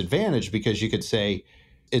 you have this advantage because you could say,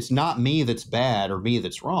 it's not me that's bad or me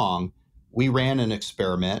that's wrong. We ran an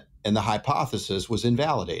experiment and the hypothesis was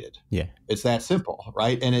invalidated. Yeah. It's that simple,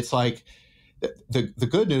 right? And it's like, the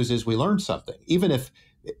good news is we learned something. Even if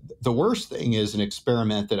the worst thing is an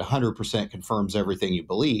experiment that 100% confirms everything you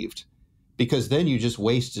believed, because then you just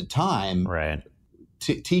wasted time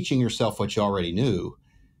teaching yourself what you already knew.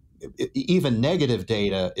 Even negative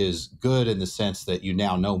data is good in the sense that you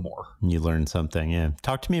now know more. You learn something, yeah.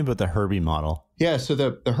 Talk to me about the Herbie model. Yeah, so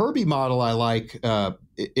the Herbie model I like,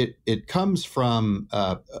 it comes from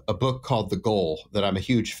a book called The Goal that I'm a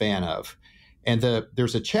huge fan of. And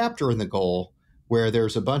there's a chapter in The Goal where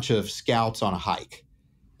there's a bunch of scouts on a hike.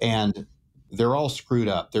 And they're all screwed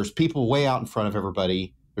up. There's people way out in front of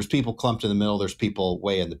everybody. There's people clumped in the middle. There's people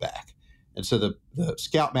way in the back. And so the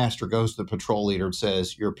scoutmaster goes to the patrol leader and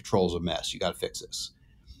says, your patrol's a mess. You got to fix this.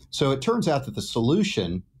 So it turns out that the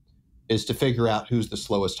solution is to figure out who's the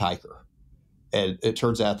slowest hiker. And it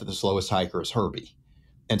turns out that the slowest hiker is Herbie.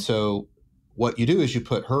 And so what you do is you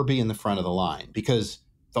put Herbie in the front of the line, because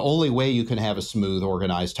the only way you can have a smooth,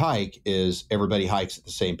 organized hike is everybody hikes at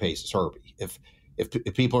the same pace as Herbie. If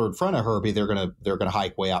people are in front of Herbie, they're gonna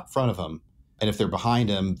hike way out in front of him. And if they're behind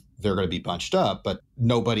him, they're going to be bunched up, but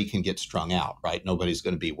nobody can get strung out, right? Nobody's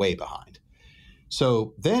going to be way behind.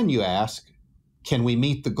 So then you ask, can we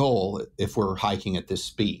meet the goal if we're hiking at this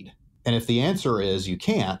speed? And if the answer is you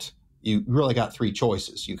can't, you really got three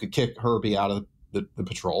choices. You could kick Herbie out of the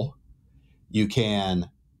patrol. You can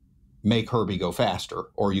make Herbie go faster,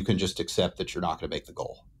 or you can just accept that you're not going to make the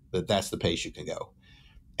goal, that that's the pace you can go.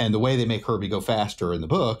 And the way they make Herbie go faster in the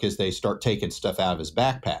book is they start taking stuff out of his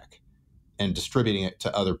backpack and distributing it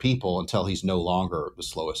to other people until he's no longer the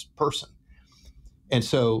slowest person. And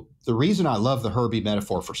so the reason I love the Herbie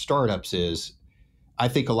metaphor for startups is I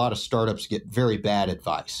think a lot of startups get very bad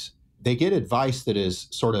advice. They get advice that is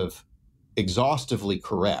sort of exhaustively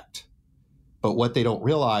correct. But what they don't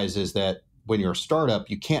realize is that when you're a startup,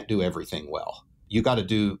 you can't do everything well. You got to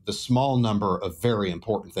do the small number of very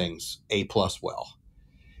important things A+ well.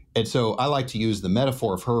 And so I like to use the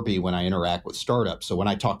metaphor of Herbie when I interact with startups. So when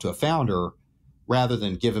I talk to a founder, rather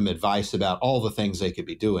than give them advice about all the things they could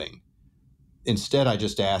be doing, instead I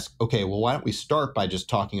just ask, okay, well, why don't we start by just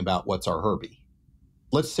talking about what's our Herbie?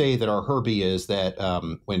 Let's say that our Herbie is that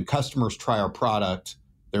when customers try our product,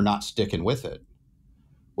 they're not sticking with it.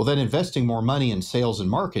 Well, then investing more money in sales and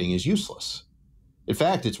marketing is useless. In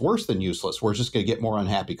fact, it's worse than useless. We're just going to get more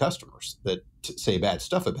unhappy customers that say bad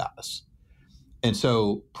stuff about us. And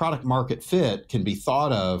so product market fit can be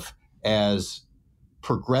thought of as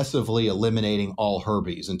progressively eliminating all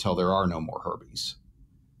Herbies until there are no more Herbies.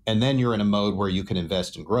 And then you're in a mode where you can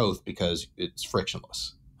invest in growth because it's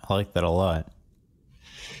frictionless. I like that a lot.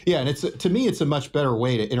 Yeah, and to me, it's a much better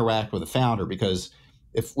way to interact with a founder, because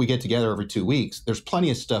if we get together every 2 weeks, there's plenty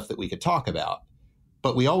of stuff that we could talk about.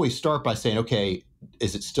 But we always start by saying, okay,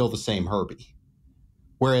 is it still the same Herbie?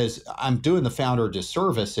 Whereas I'm doing the founder a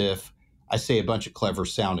disservice if I say a bunch of clever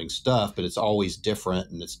sounding stuff, but it's always different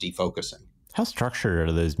and it's defocusing. How structured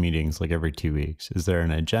are those meetings, like every 2 weeks? Is there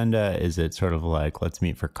an agenda? Is it sort of like, let's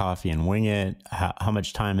meet for coffee and wing it? How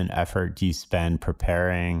much time and effort do you spend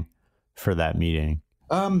preparing for that meeting?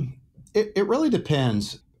 It really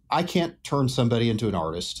depends. I can't turn somebody into an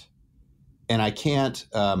artist, and I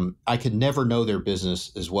could never know their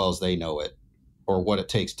business as well as they know it, or what it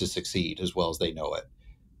takes to succeed as well as they know it.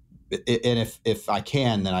 And if I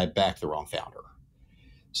can, then I back the wrong founder.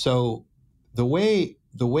 So the way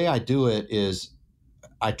I do it is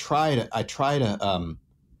I try to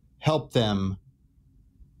help them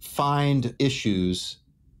find issues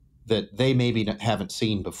that they maybe haven't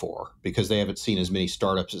seen before because they haven't seen as many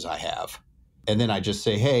startups as I have. And then I just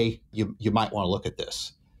say, hey, you might want to look at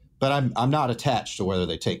this. But I'm not attached to whether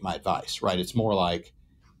they take my advice, right? It's more like,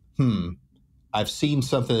 I've seen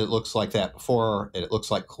something that looks like that before, and it looks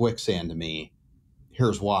like quicksand to me.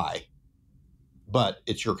 Here's why. But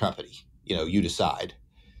it's your company. You decide.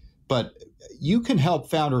 But you can help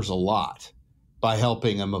founders a lot by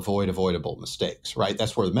helping them avoid avoidable mistakes, right?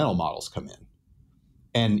 That's where the mental models come in.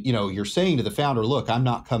 And, you're saying to the founder, look, I'm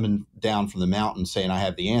not coming down from the mountain saying I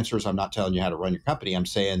have the answers. I'm not telling you how to run your company. I'm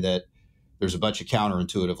saying that there's a bunch of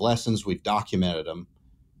counterintuitive lessons. We've documented them.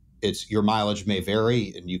 Your mileage may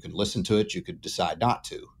vary, and you can listen to it. You could decide not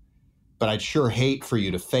to. But I'd sure hate for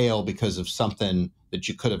you to fail because of something that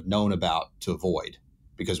you could have known about to avoid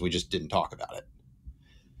because we just didn't talk about it.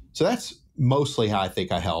 So that's mostly how I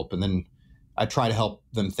think I help. And then I try to help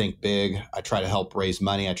them think big. I try to help raise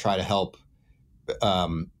money. I try to help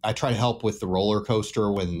with the roller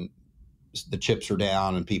coaster when the chips are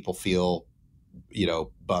down and people feel,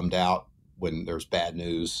 bummed out when there's bad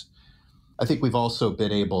news. I think we've also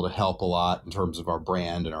been able to help a lot in terms of our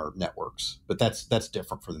brand and our networks, but that's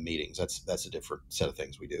different from the meetings. That's a different set of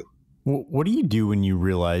things we do. What do you do when you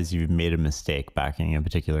realize you've made a mistake backing a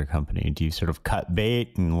particular company? Do you sort of cut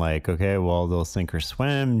bait and like, okay, well, they'll sink or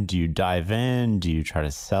swim? Do you dive in? Do you try to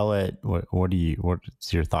sell it?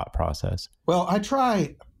 What's your thought process? Well, I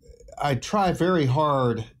try very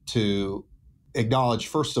hard to acknowledge,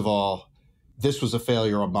 first of all, this was a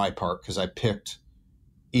failure on my part because I picked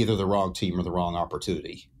either the wrong team or the wrong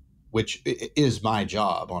opportunity, which is my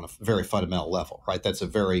job on a very fundamental level, right? That's a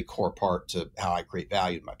very core part to how I create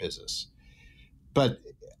value in my business. But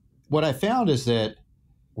what I found is that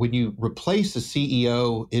when you replace a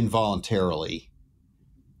CEO involuntarily,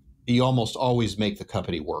 you almost always make the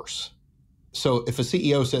company worse. So if a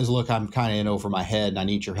CEO says, look, I'm kind of in over my head and I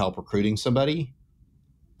need your help recruiting somebody,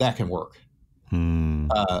 that can work.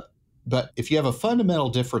 But if you have a fundamental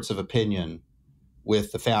difference of opinion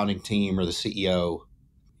with the founding team or the CEO,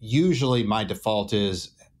 usually my default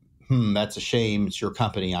is, that's a shame. It's your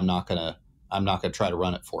company. I'm not gonna try to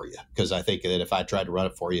run it for you because I think that if I tried to run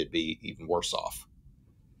it for you, it'd be even worse off.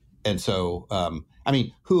 And so,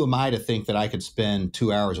 who am I to think that I could spend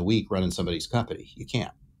 2 hours a week running somebody's company? You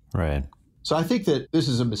can't. Right. So I think that this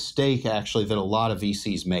is a mistake actually that a lot of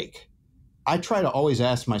VCs make. I try to always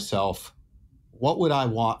ask myself, what would I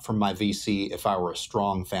want from my VC if I were a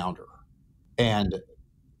strong founder? And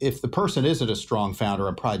if the person isn't a strong founder,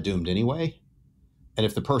 I'm probably doomed anyway. And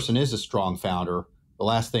if the person is a strong founder, the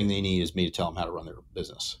last thing they need is me to tell them how to run their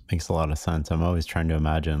business. Makes a lot of sense. I'm always trying to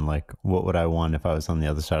imagine, like, what would I want if I was on the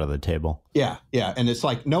other side of the table? Yeah. And it's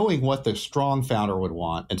like knowing what the strong founder would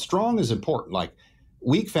want. And strong is important. Like,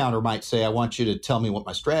 weak founder might say, I want you to tell me what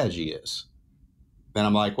my strategy is. And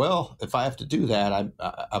I'm like, well, if I have to do that,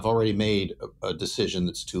 I've already made a decision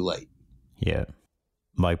that's too late. Yeah.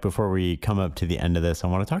 Mike, before we come up to the end of this, I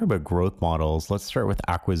want to talk about growth models. Let's start with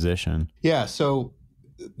acquisition. Yeah. So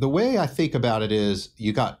the way I think about it is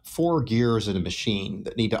you got 4 gears in a machine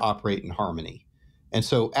that need to operate in harmony. And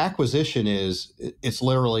so acquisition it's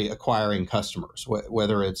literally acquiring customers,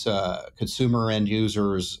 whether it's consumer end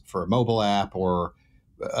users for a mobile app or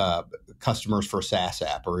customers for a SaaS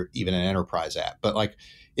app or even an enterprise app. But like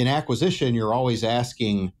in acquisition, you're always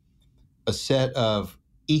asking a set of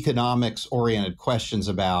economics-oriented questions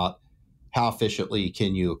about how efficiently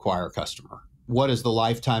can you acquire a customer? What is the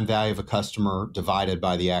lifetime value of a customer divided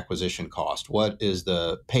by the acquisition cost? What is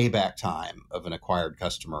the payback time of an acquired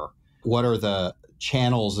customer? What are the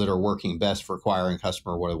channels that are working best for acquiring a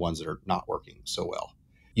customer? What are the ones that are not working so well?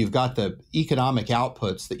 You've got the economic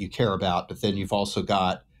outputs that you care about, but then you've also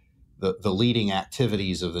got the leading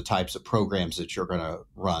activities of the types of programs that you're going to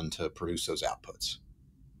run to produce those outputs.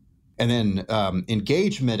 And then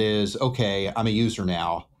engagement is, okay, I'm a user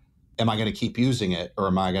now. Am I going to keep using it or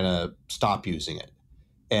am I going to stop using it?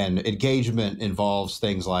 And engagement involves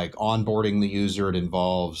things like onboarding the user. It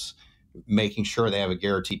involves making sure they have a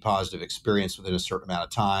guaranteed positive experience within a certain amount of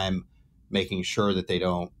time, making sure that they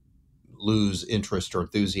don't lose interest or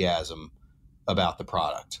enthusiasm about the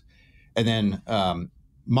product. And then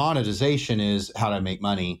monetization is how to make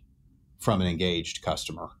money from an engaged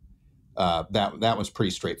customer. That one's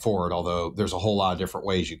pretty straightforward, although there's a whole lot of different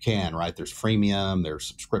ways you can, right? There's freemium, there's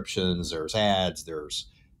subscriptions, there's ads, there's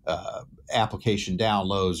application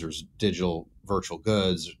downloads, there's digital virtual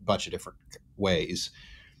goods, a bunch of different ways.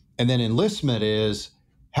 And then enlistment is,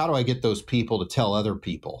 how do I get those people to tell other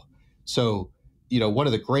people? So, one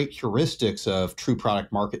of the great heuristics of true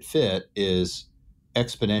product market fit is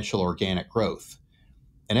exponential organic growth.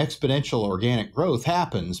 And exponential organic growth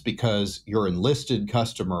happens because your enlisted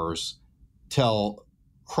customers tell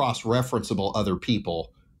cross-referenceable other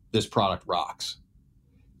people, this product rocks.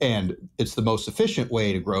 And it's the most efficient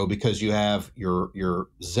way to grow because you have your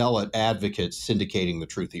zealot advocates syndicating the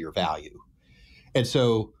truth of your value. And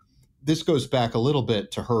so this goes back a little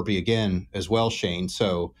bit to Herbie again as well, Shane.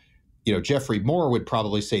 So, Jeffrey Moore would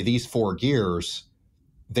probably say these 4 gears,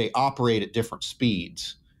 they operate at different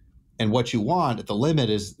speeds. And what you want at the limit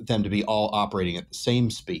is them to be all operating at the same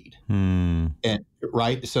speed. And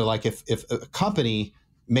right. So like if a company,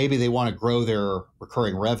 maybe they want to grow their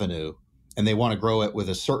recurring revenue and they want to grow it with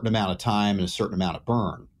a certain amount of time and a certain amount of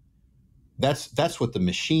burn. That's what the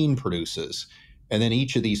machine produces. And then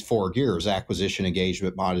each of these 4 gears, acquisition,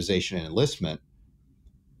 engagement, monetization, and enlistment,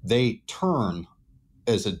 they turn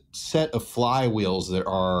as a set of flywheels that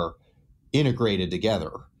are integrated together.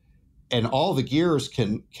 And all the gears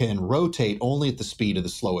can rotate only at the speed of the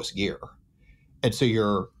slowest gear. And so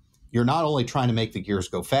you're not only trying to make the gears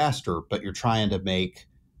go faster, but you're trying to make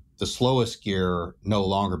the slowest gear no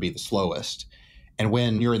longer be the slowest. And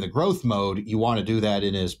when you're in the growth mode, you want to do that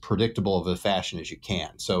in as predictable of a fashion as you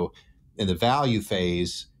can. So in the value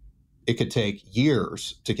phase, it could take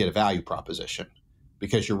years to get a value proposition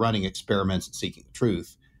because you're running experiments and seeking the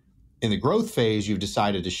truth. In the growth phase, you've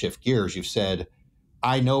decided to shift gears. You've said,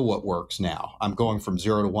 I know what works now. I'm going from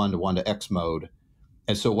 0 to 1 to 1 to X mode.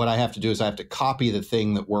 And so what I have to do is I have to copy the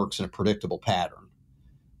thing that works in a predictable pattern.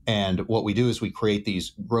 And what we do is we create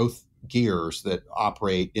these growth gears that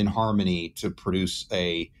operate in harmony to produce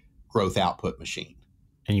a growth output machine.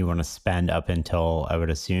 And you want to spend up until, I would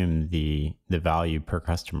assume, the value per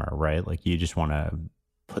customer, right? Like you just want to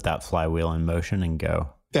put that flywheel in motion and go.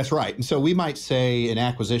 That's right. And so we might say in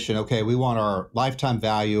acquisition, okay, we want our lifetime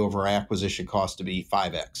value over our acquisition cost to be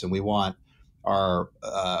 5X, and we want our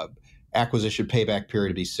acquisition payback period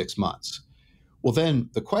to be 6 months. Well, then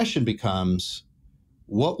the question becomes,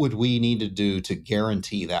 what would we need to do to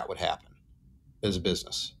guarantee that would happen as a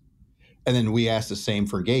business? And then we ask the same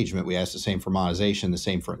for engagement. We ask the same for monetization, the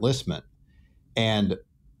same for enlistment. And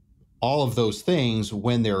all of those things,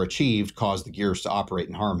 when they're achieved, cause the gears to operate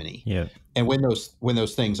in harmony. Yeah. And when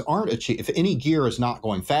those things aren't achieved, if any gear is not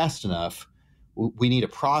going fast enough, we need a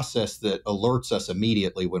process that alerts us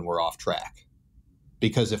immediately when we're off track.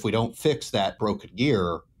 Because if we don't fix that broken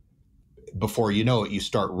gear, before you know it, you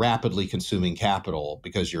start rapidly consuming capital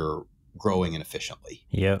because you're growing inefficiently.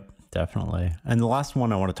 Yep, definitely. And the last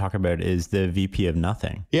one I want to talk about is the VP of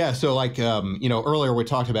nothing. Yeah. So like, earlier we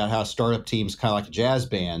talked about how startup teams kind of like a jazz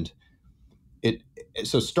band.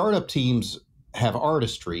 So startup teams have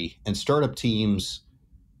artistry, and startup teams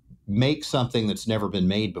make something that's never been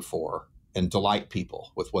made before and delight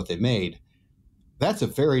people with what they made. That's a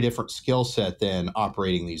very different skill set than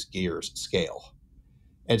operating these gears at scale.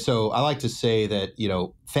 And so I like to say that,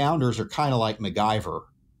 founders are kind of like MacGyver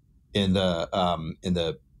in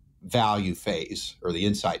the value phase or the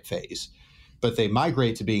insight phase, but they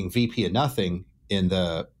migrate to being VP of nothing in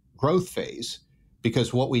the growth phase,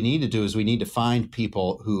 because what we need to do is we need to find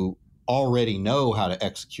people who already know how to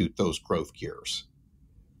execute those growth gears.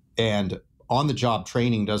 And on-the-job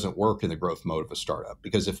training doesn't work in the growth mode of a startup,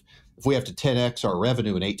 because if we have to 10x our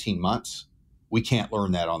revenue in 18 months, we can't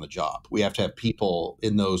learn that on the job. We have to have people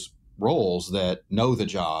in those roles that know the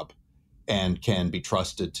job and can be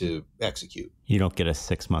trusted to execute. You don't get a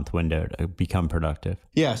 6-month window to become productive.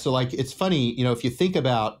 Yeah. So it's funny, if you think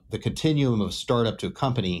about the continuum of a startup to a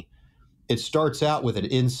company, it starts out with an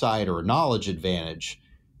insight or a knowledge advantage,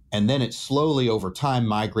 and then it slowly over time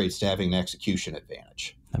migrates to having an execution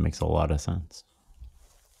advantage. That makes a lot of sense.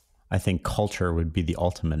 I think culture would be the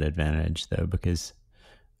ultimate advantage, though, because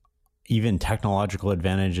even technological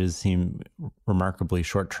advantages seem remarkably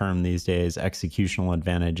short-term these days. Executional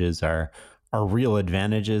advantages are real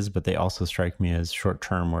advantages, but they also strike me as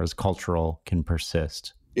short-term, whereas cultural can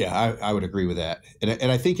persist. Yeah, I would agree with that.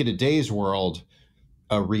 And I think in today's world,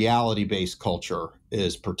 a reality-based culture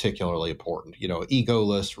is particularly important.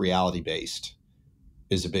 Egoless, reality-based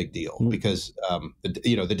is a big deal, because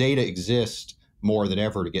the data exists more than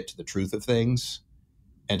ever to get to the truth of things,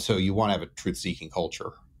 and so you want to have a truth-seeking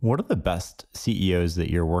culture. What are the best CEOs that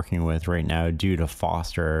you're working with right now do to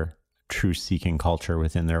foster truth-seeking culture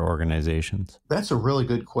within their organizations? That's a really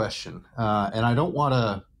good question, and I don't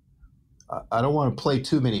want to play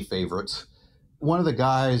too many favorites. One of the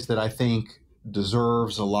guys that I think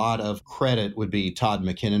deserves a lot of credit would be Todd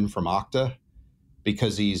McKinnon from Okta,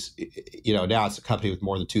 because he's, now it's a company with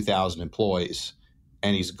more than 2,000 employees,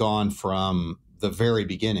 and he's gone from the very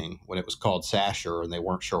beginning when it was called Sasher and they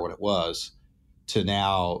weren't sure what it was, to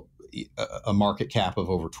now a market cap of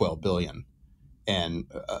over 12 billion and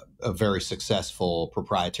a very successful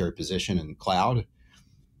proprietary position in cloud.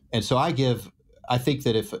 And so I think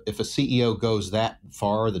that if a CEO goes that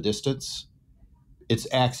far the distance, it's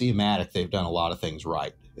axiomatic they've done a lot of things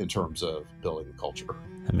right in terms of building the culture.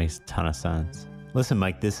 That makes a ton of sense. Listen,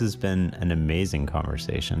 Mike, this has been an amazing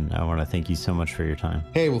conversation. I want to thank you so much for your time.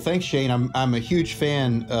 Hey, well, thanks, Shane. I'm a huge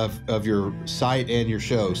fan of your site and your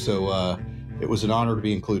show, so it was an honor to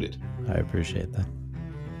be included. I appreciate that.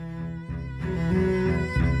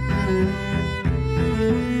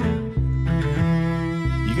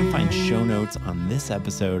 You can find show notes on this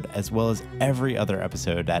episode as well as every other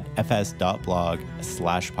episode at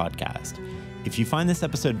fs.blog/podcast. If you find this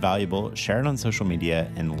episode valuable, share it on social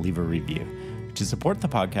media and leave a review. To support the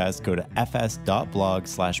podcast, go to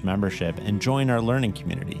fs.blog/membership and join our learning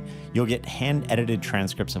community. You'll get hand-edited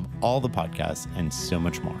transcripts of all the podcasts and so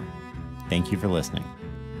much more. Thank you for listening.